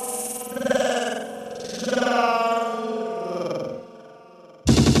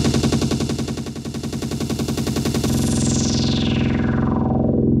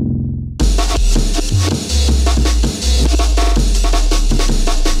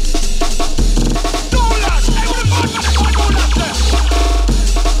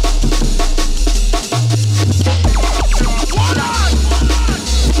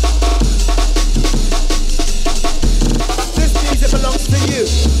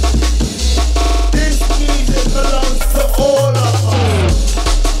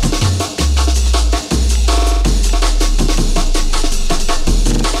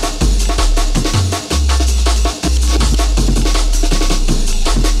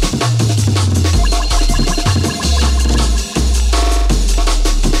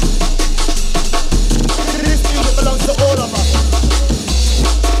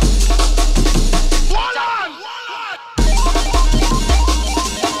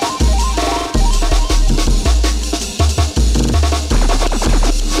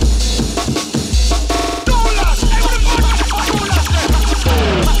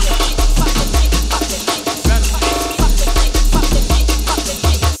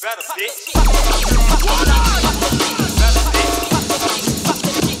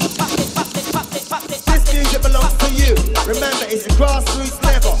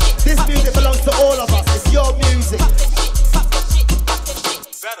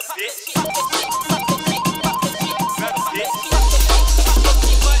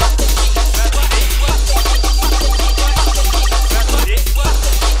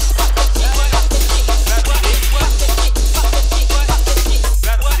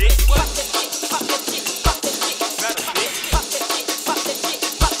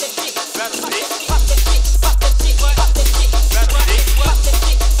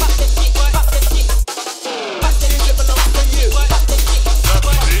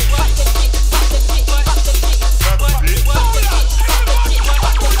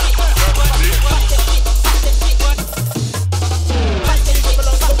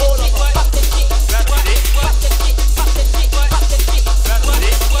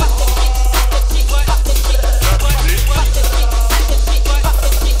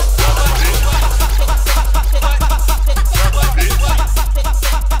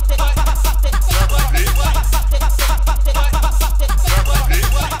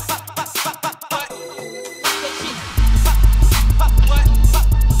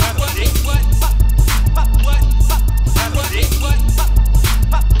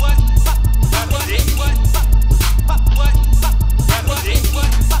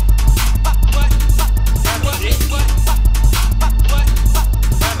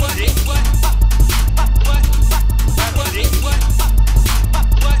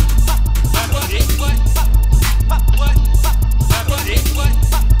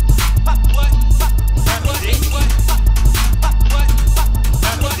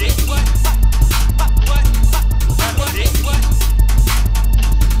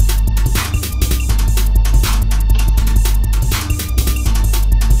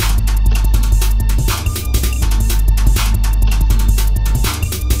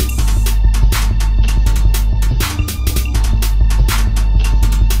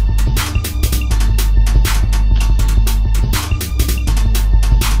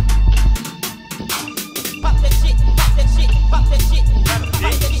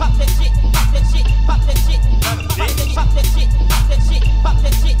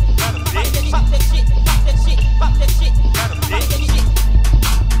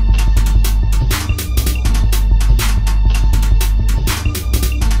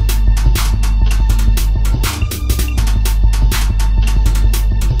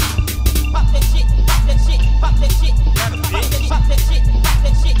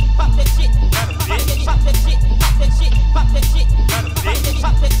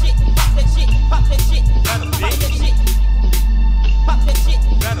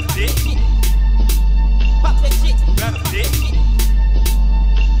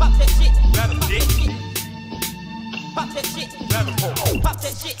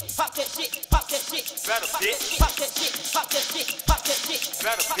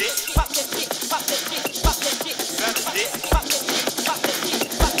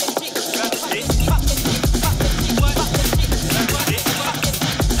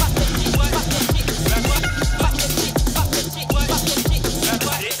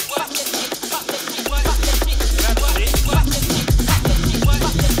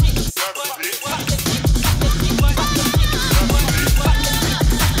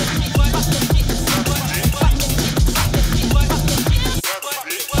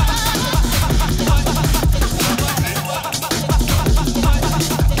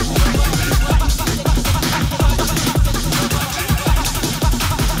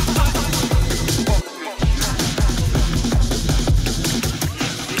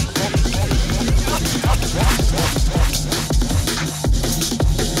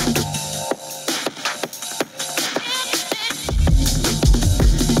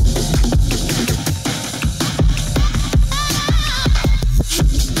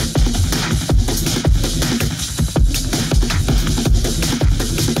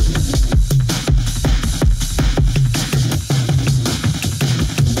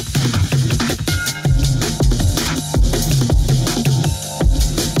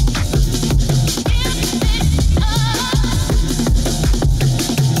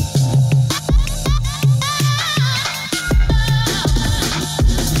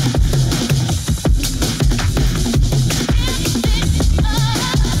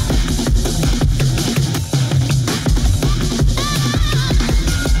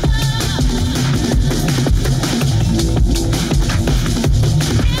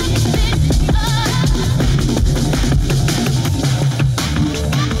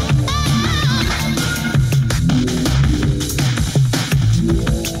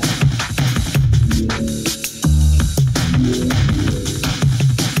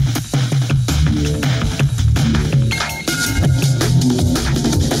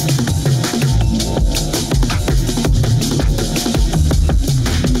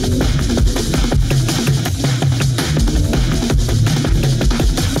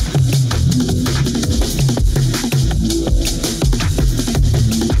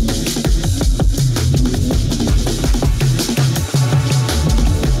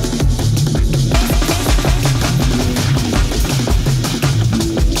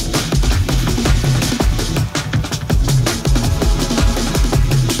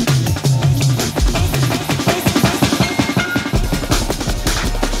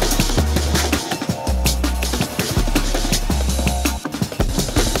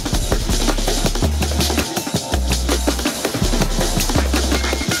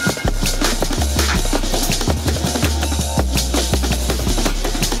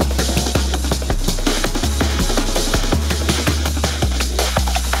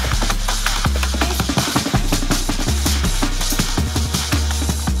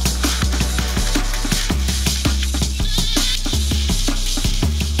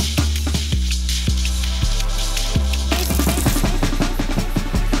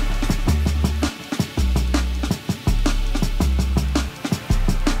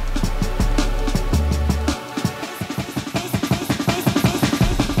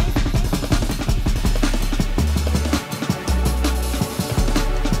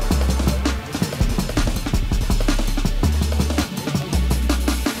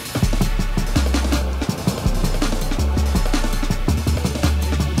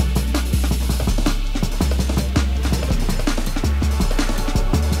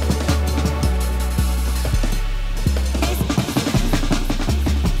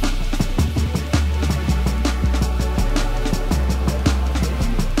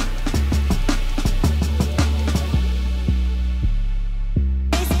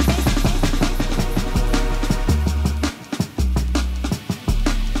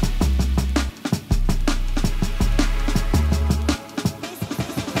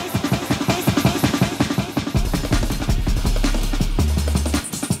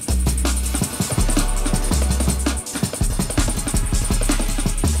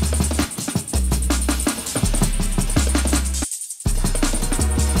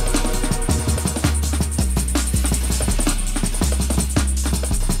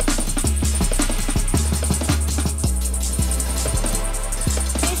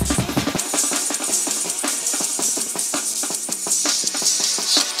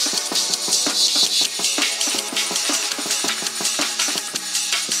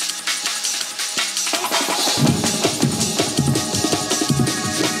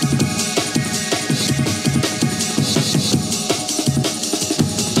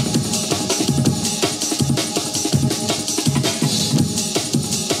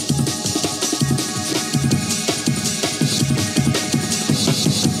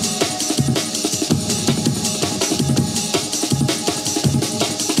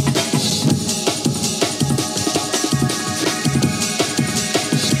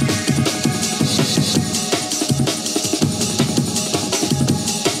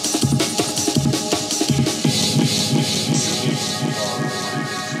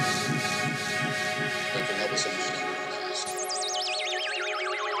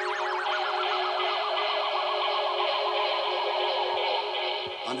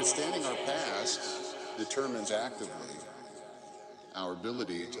 challenge actively our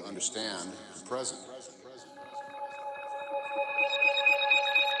ability to understand the present.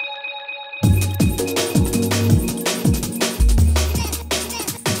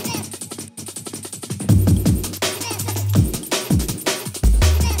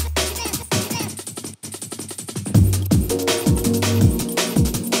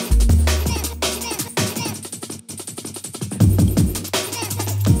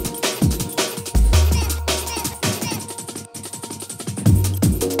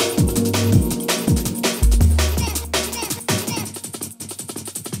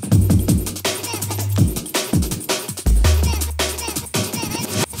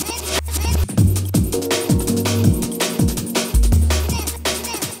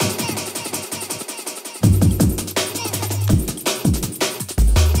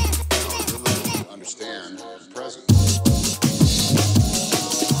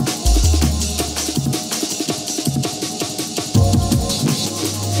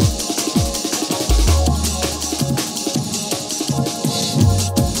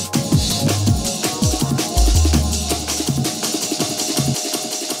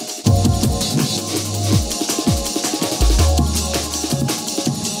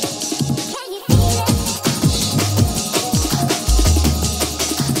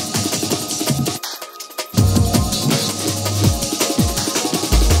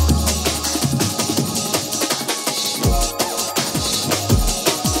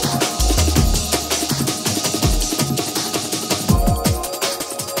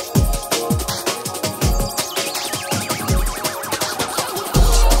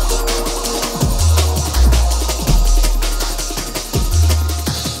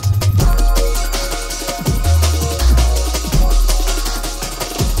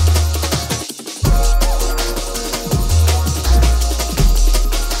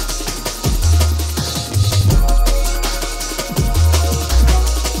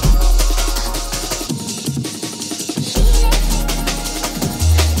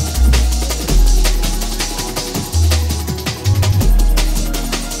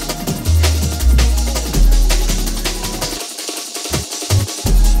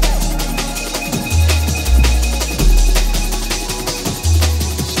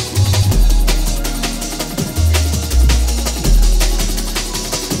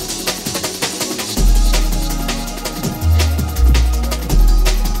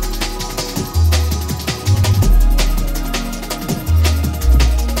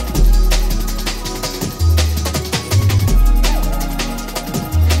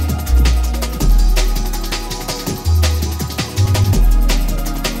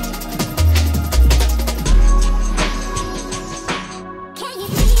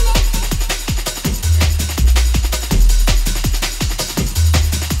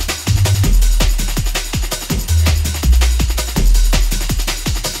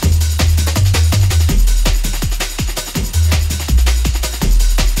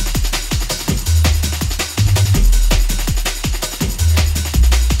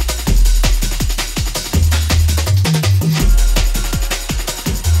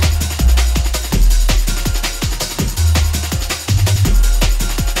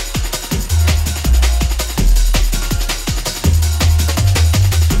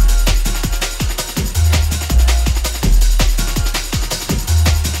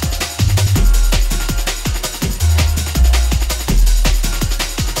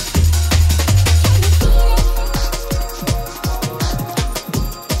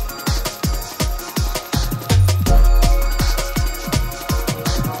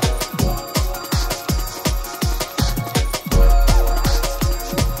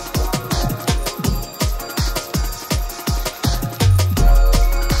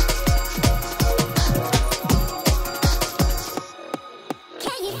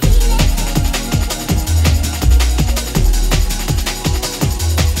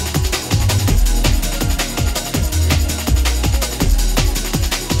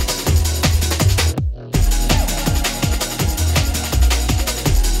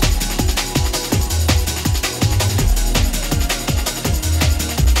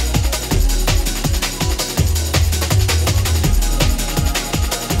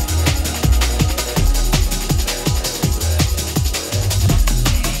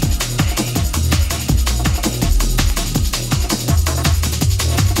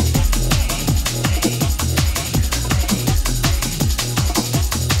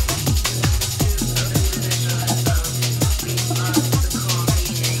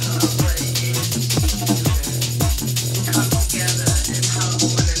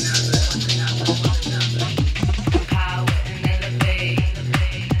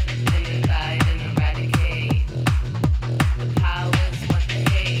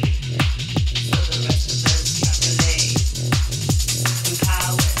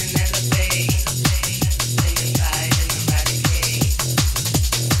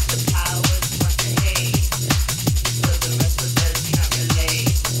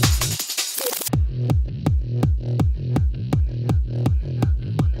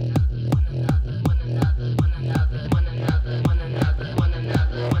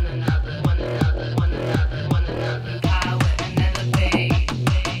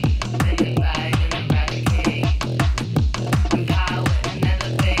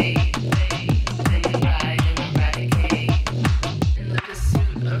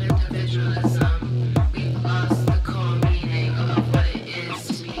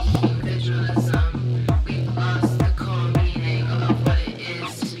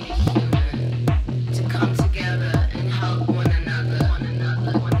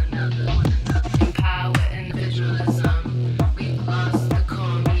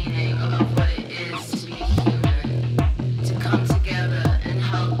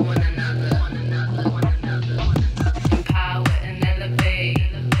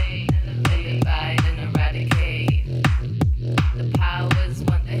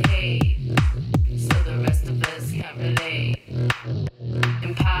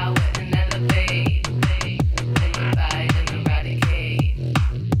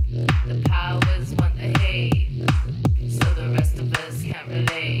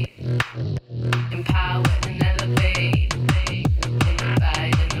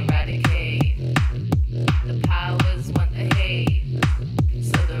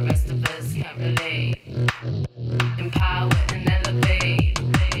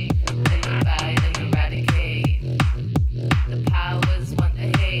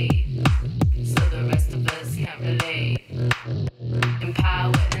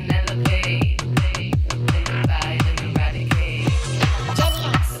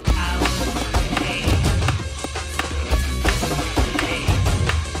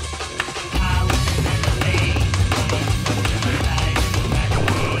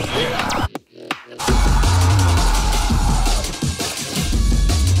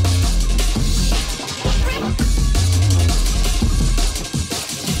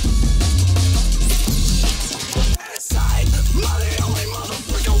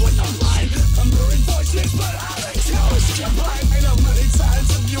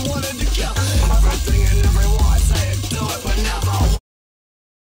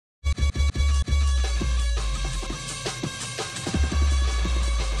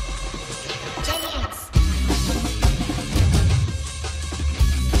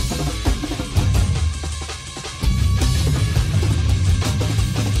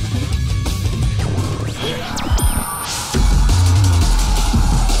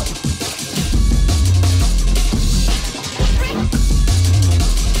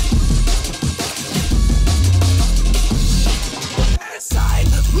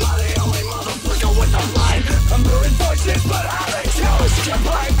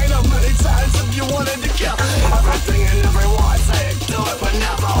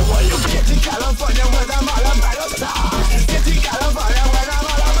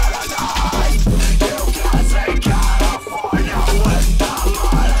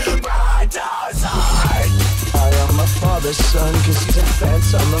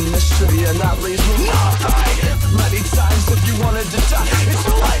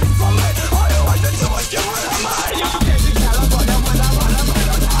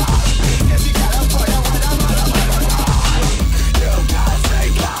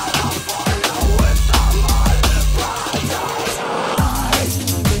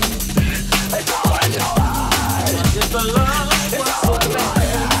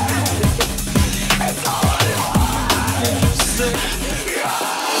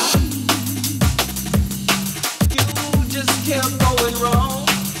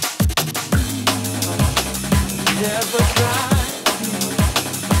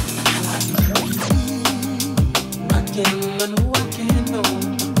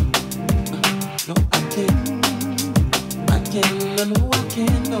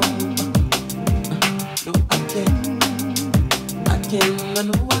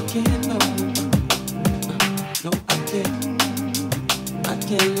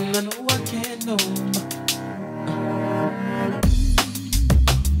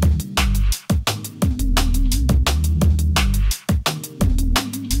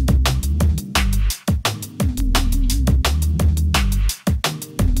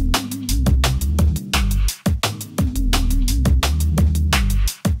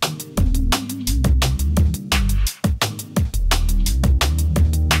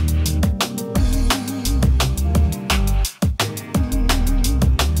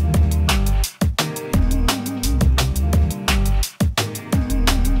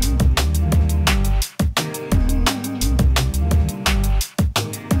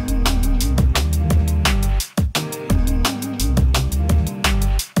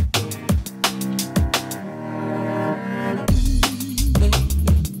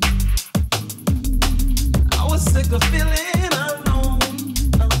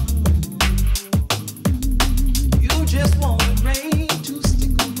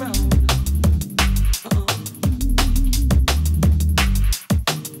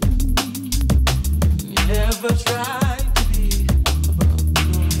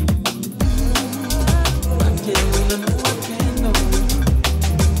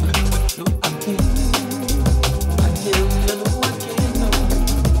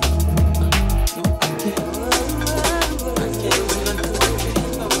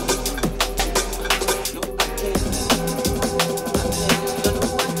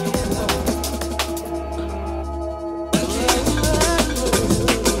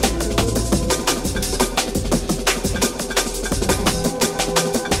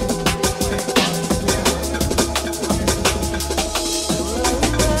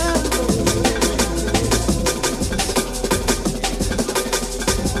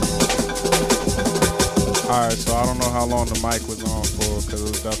 Mic was on for because it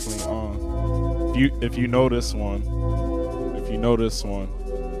was definitely on. If you know this one,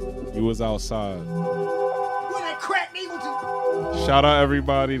 You was outside. Shout out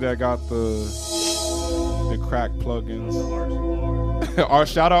everybody that got the crack plugins. Or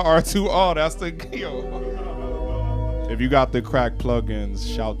shout out R2R. That's the yo. If you got the crack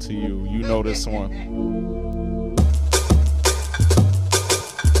plugins, shout to you. You know this one.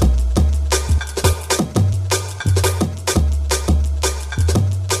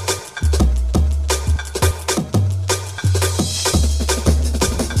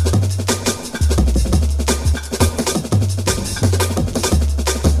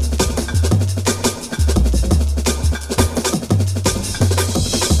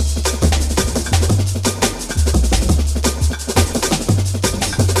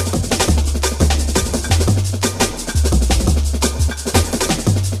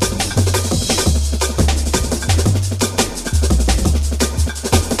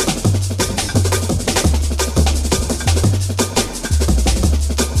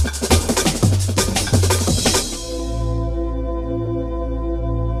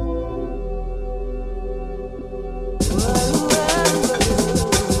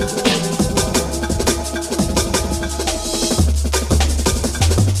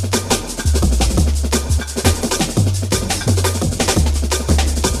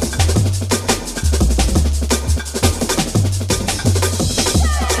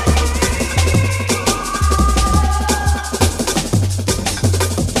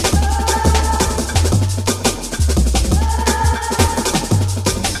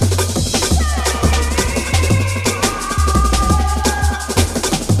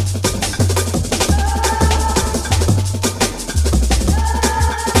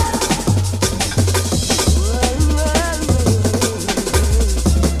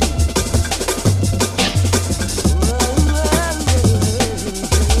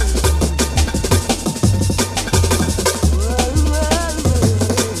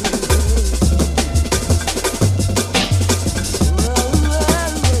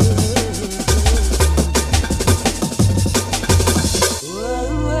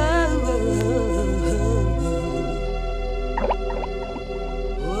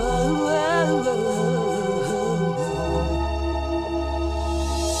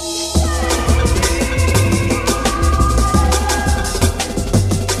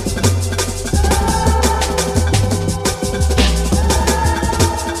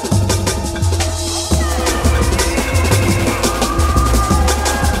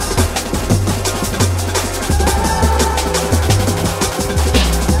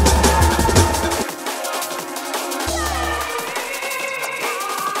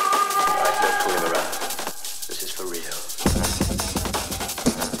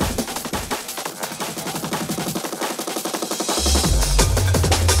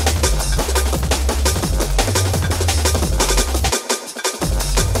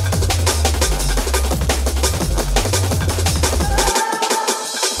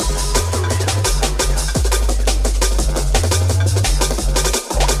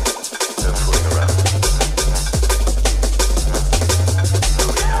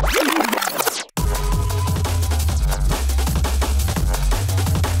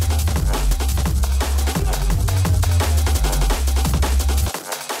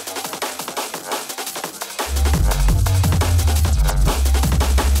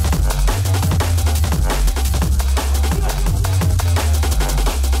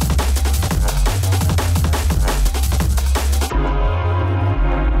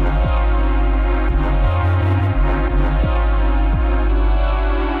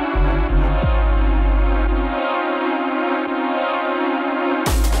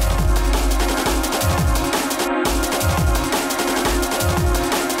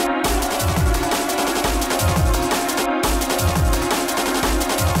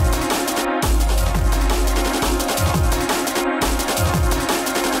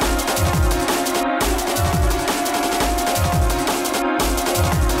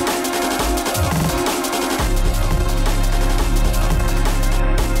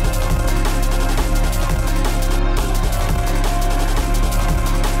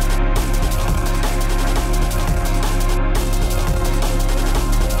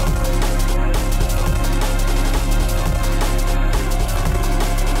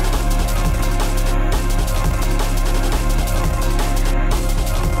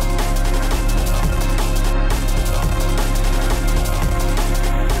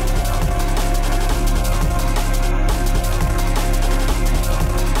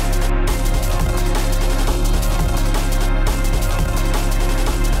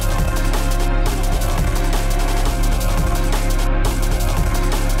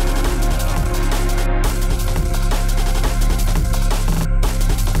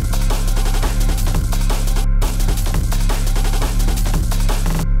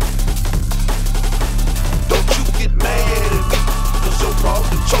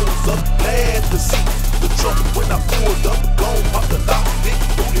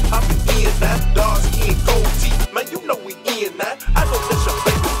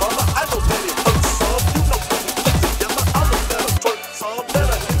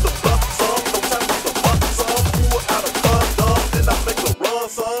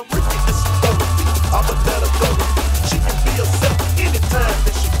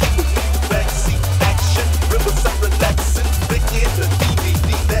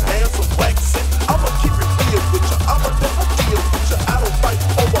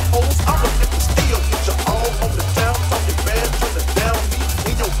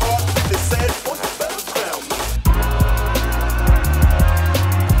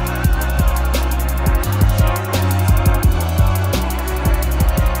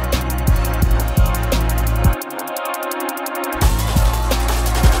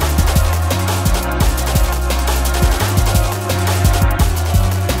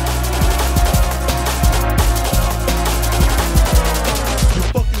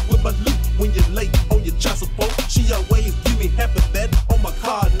 late on your child support. She always give me half of that on my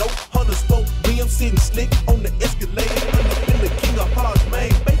car note. 100 spoke, me I'm sitting slick on the Escalade. In the king of hearts,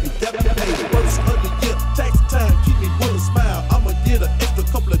 man, baby, got me paid. First of the year, tax time, keep me with a smile. I'ma get an extra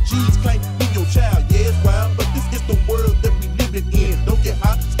couple of G's, claim me your child. Yeah, it's wild, but this is the world that we living in. Don't get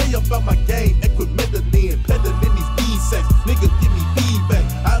hot, stay up on my game and quit meddling. Peddling these B-sacks, nigga, give me feedback.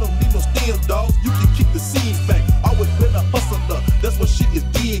 I don't need no stem dogs, you can kick the seeds back. Always been a hustler, that's what she is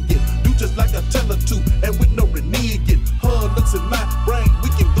digging. Do just like I tell her to, and with no reneging. Her looks in my brain, we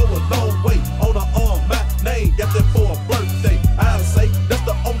can go a long way. On her arm, my name, got that for a birthday. I'll say, that's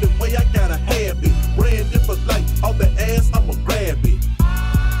the only way I gotta have it. Ran it for life, all the ass, I'ma grab it.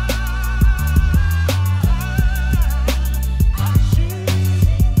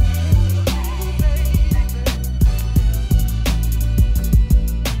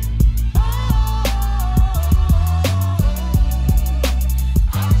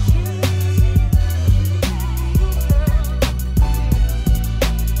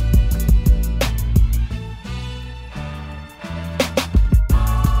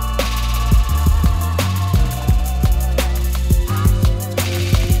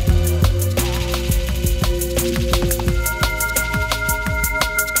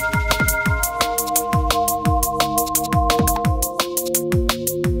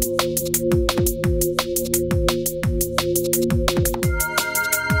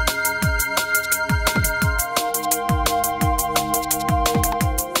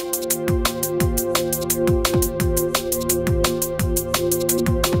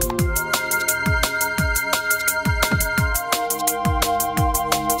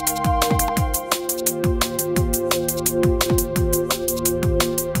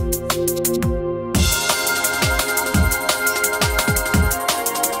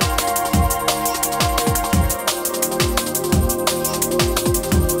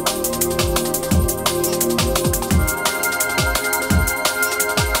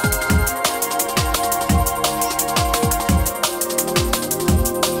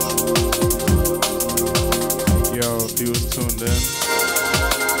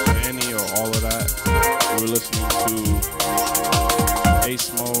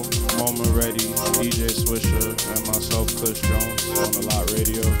 AceMo, MoMa Ready, DJ SWISHA, and myself, Kush on the Lot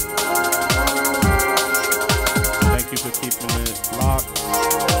Radio. Thank you for keeping it locked,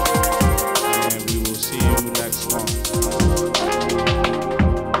 and we will see you next month.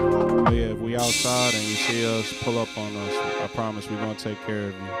 But yeah, if we outside and you see us, pull up on us. I promise we're gonna take care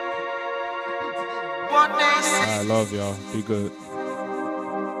of you. I love y'all. Be good.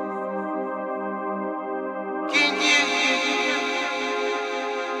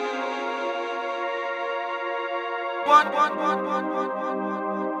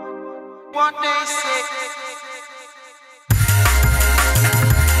 What they say?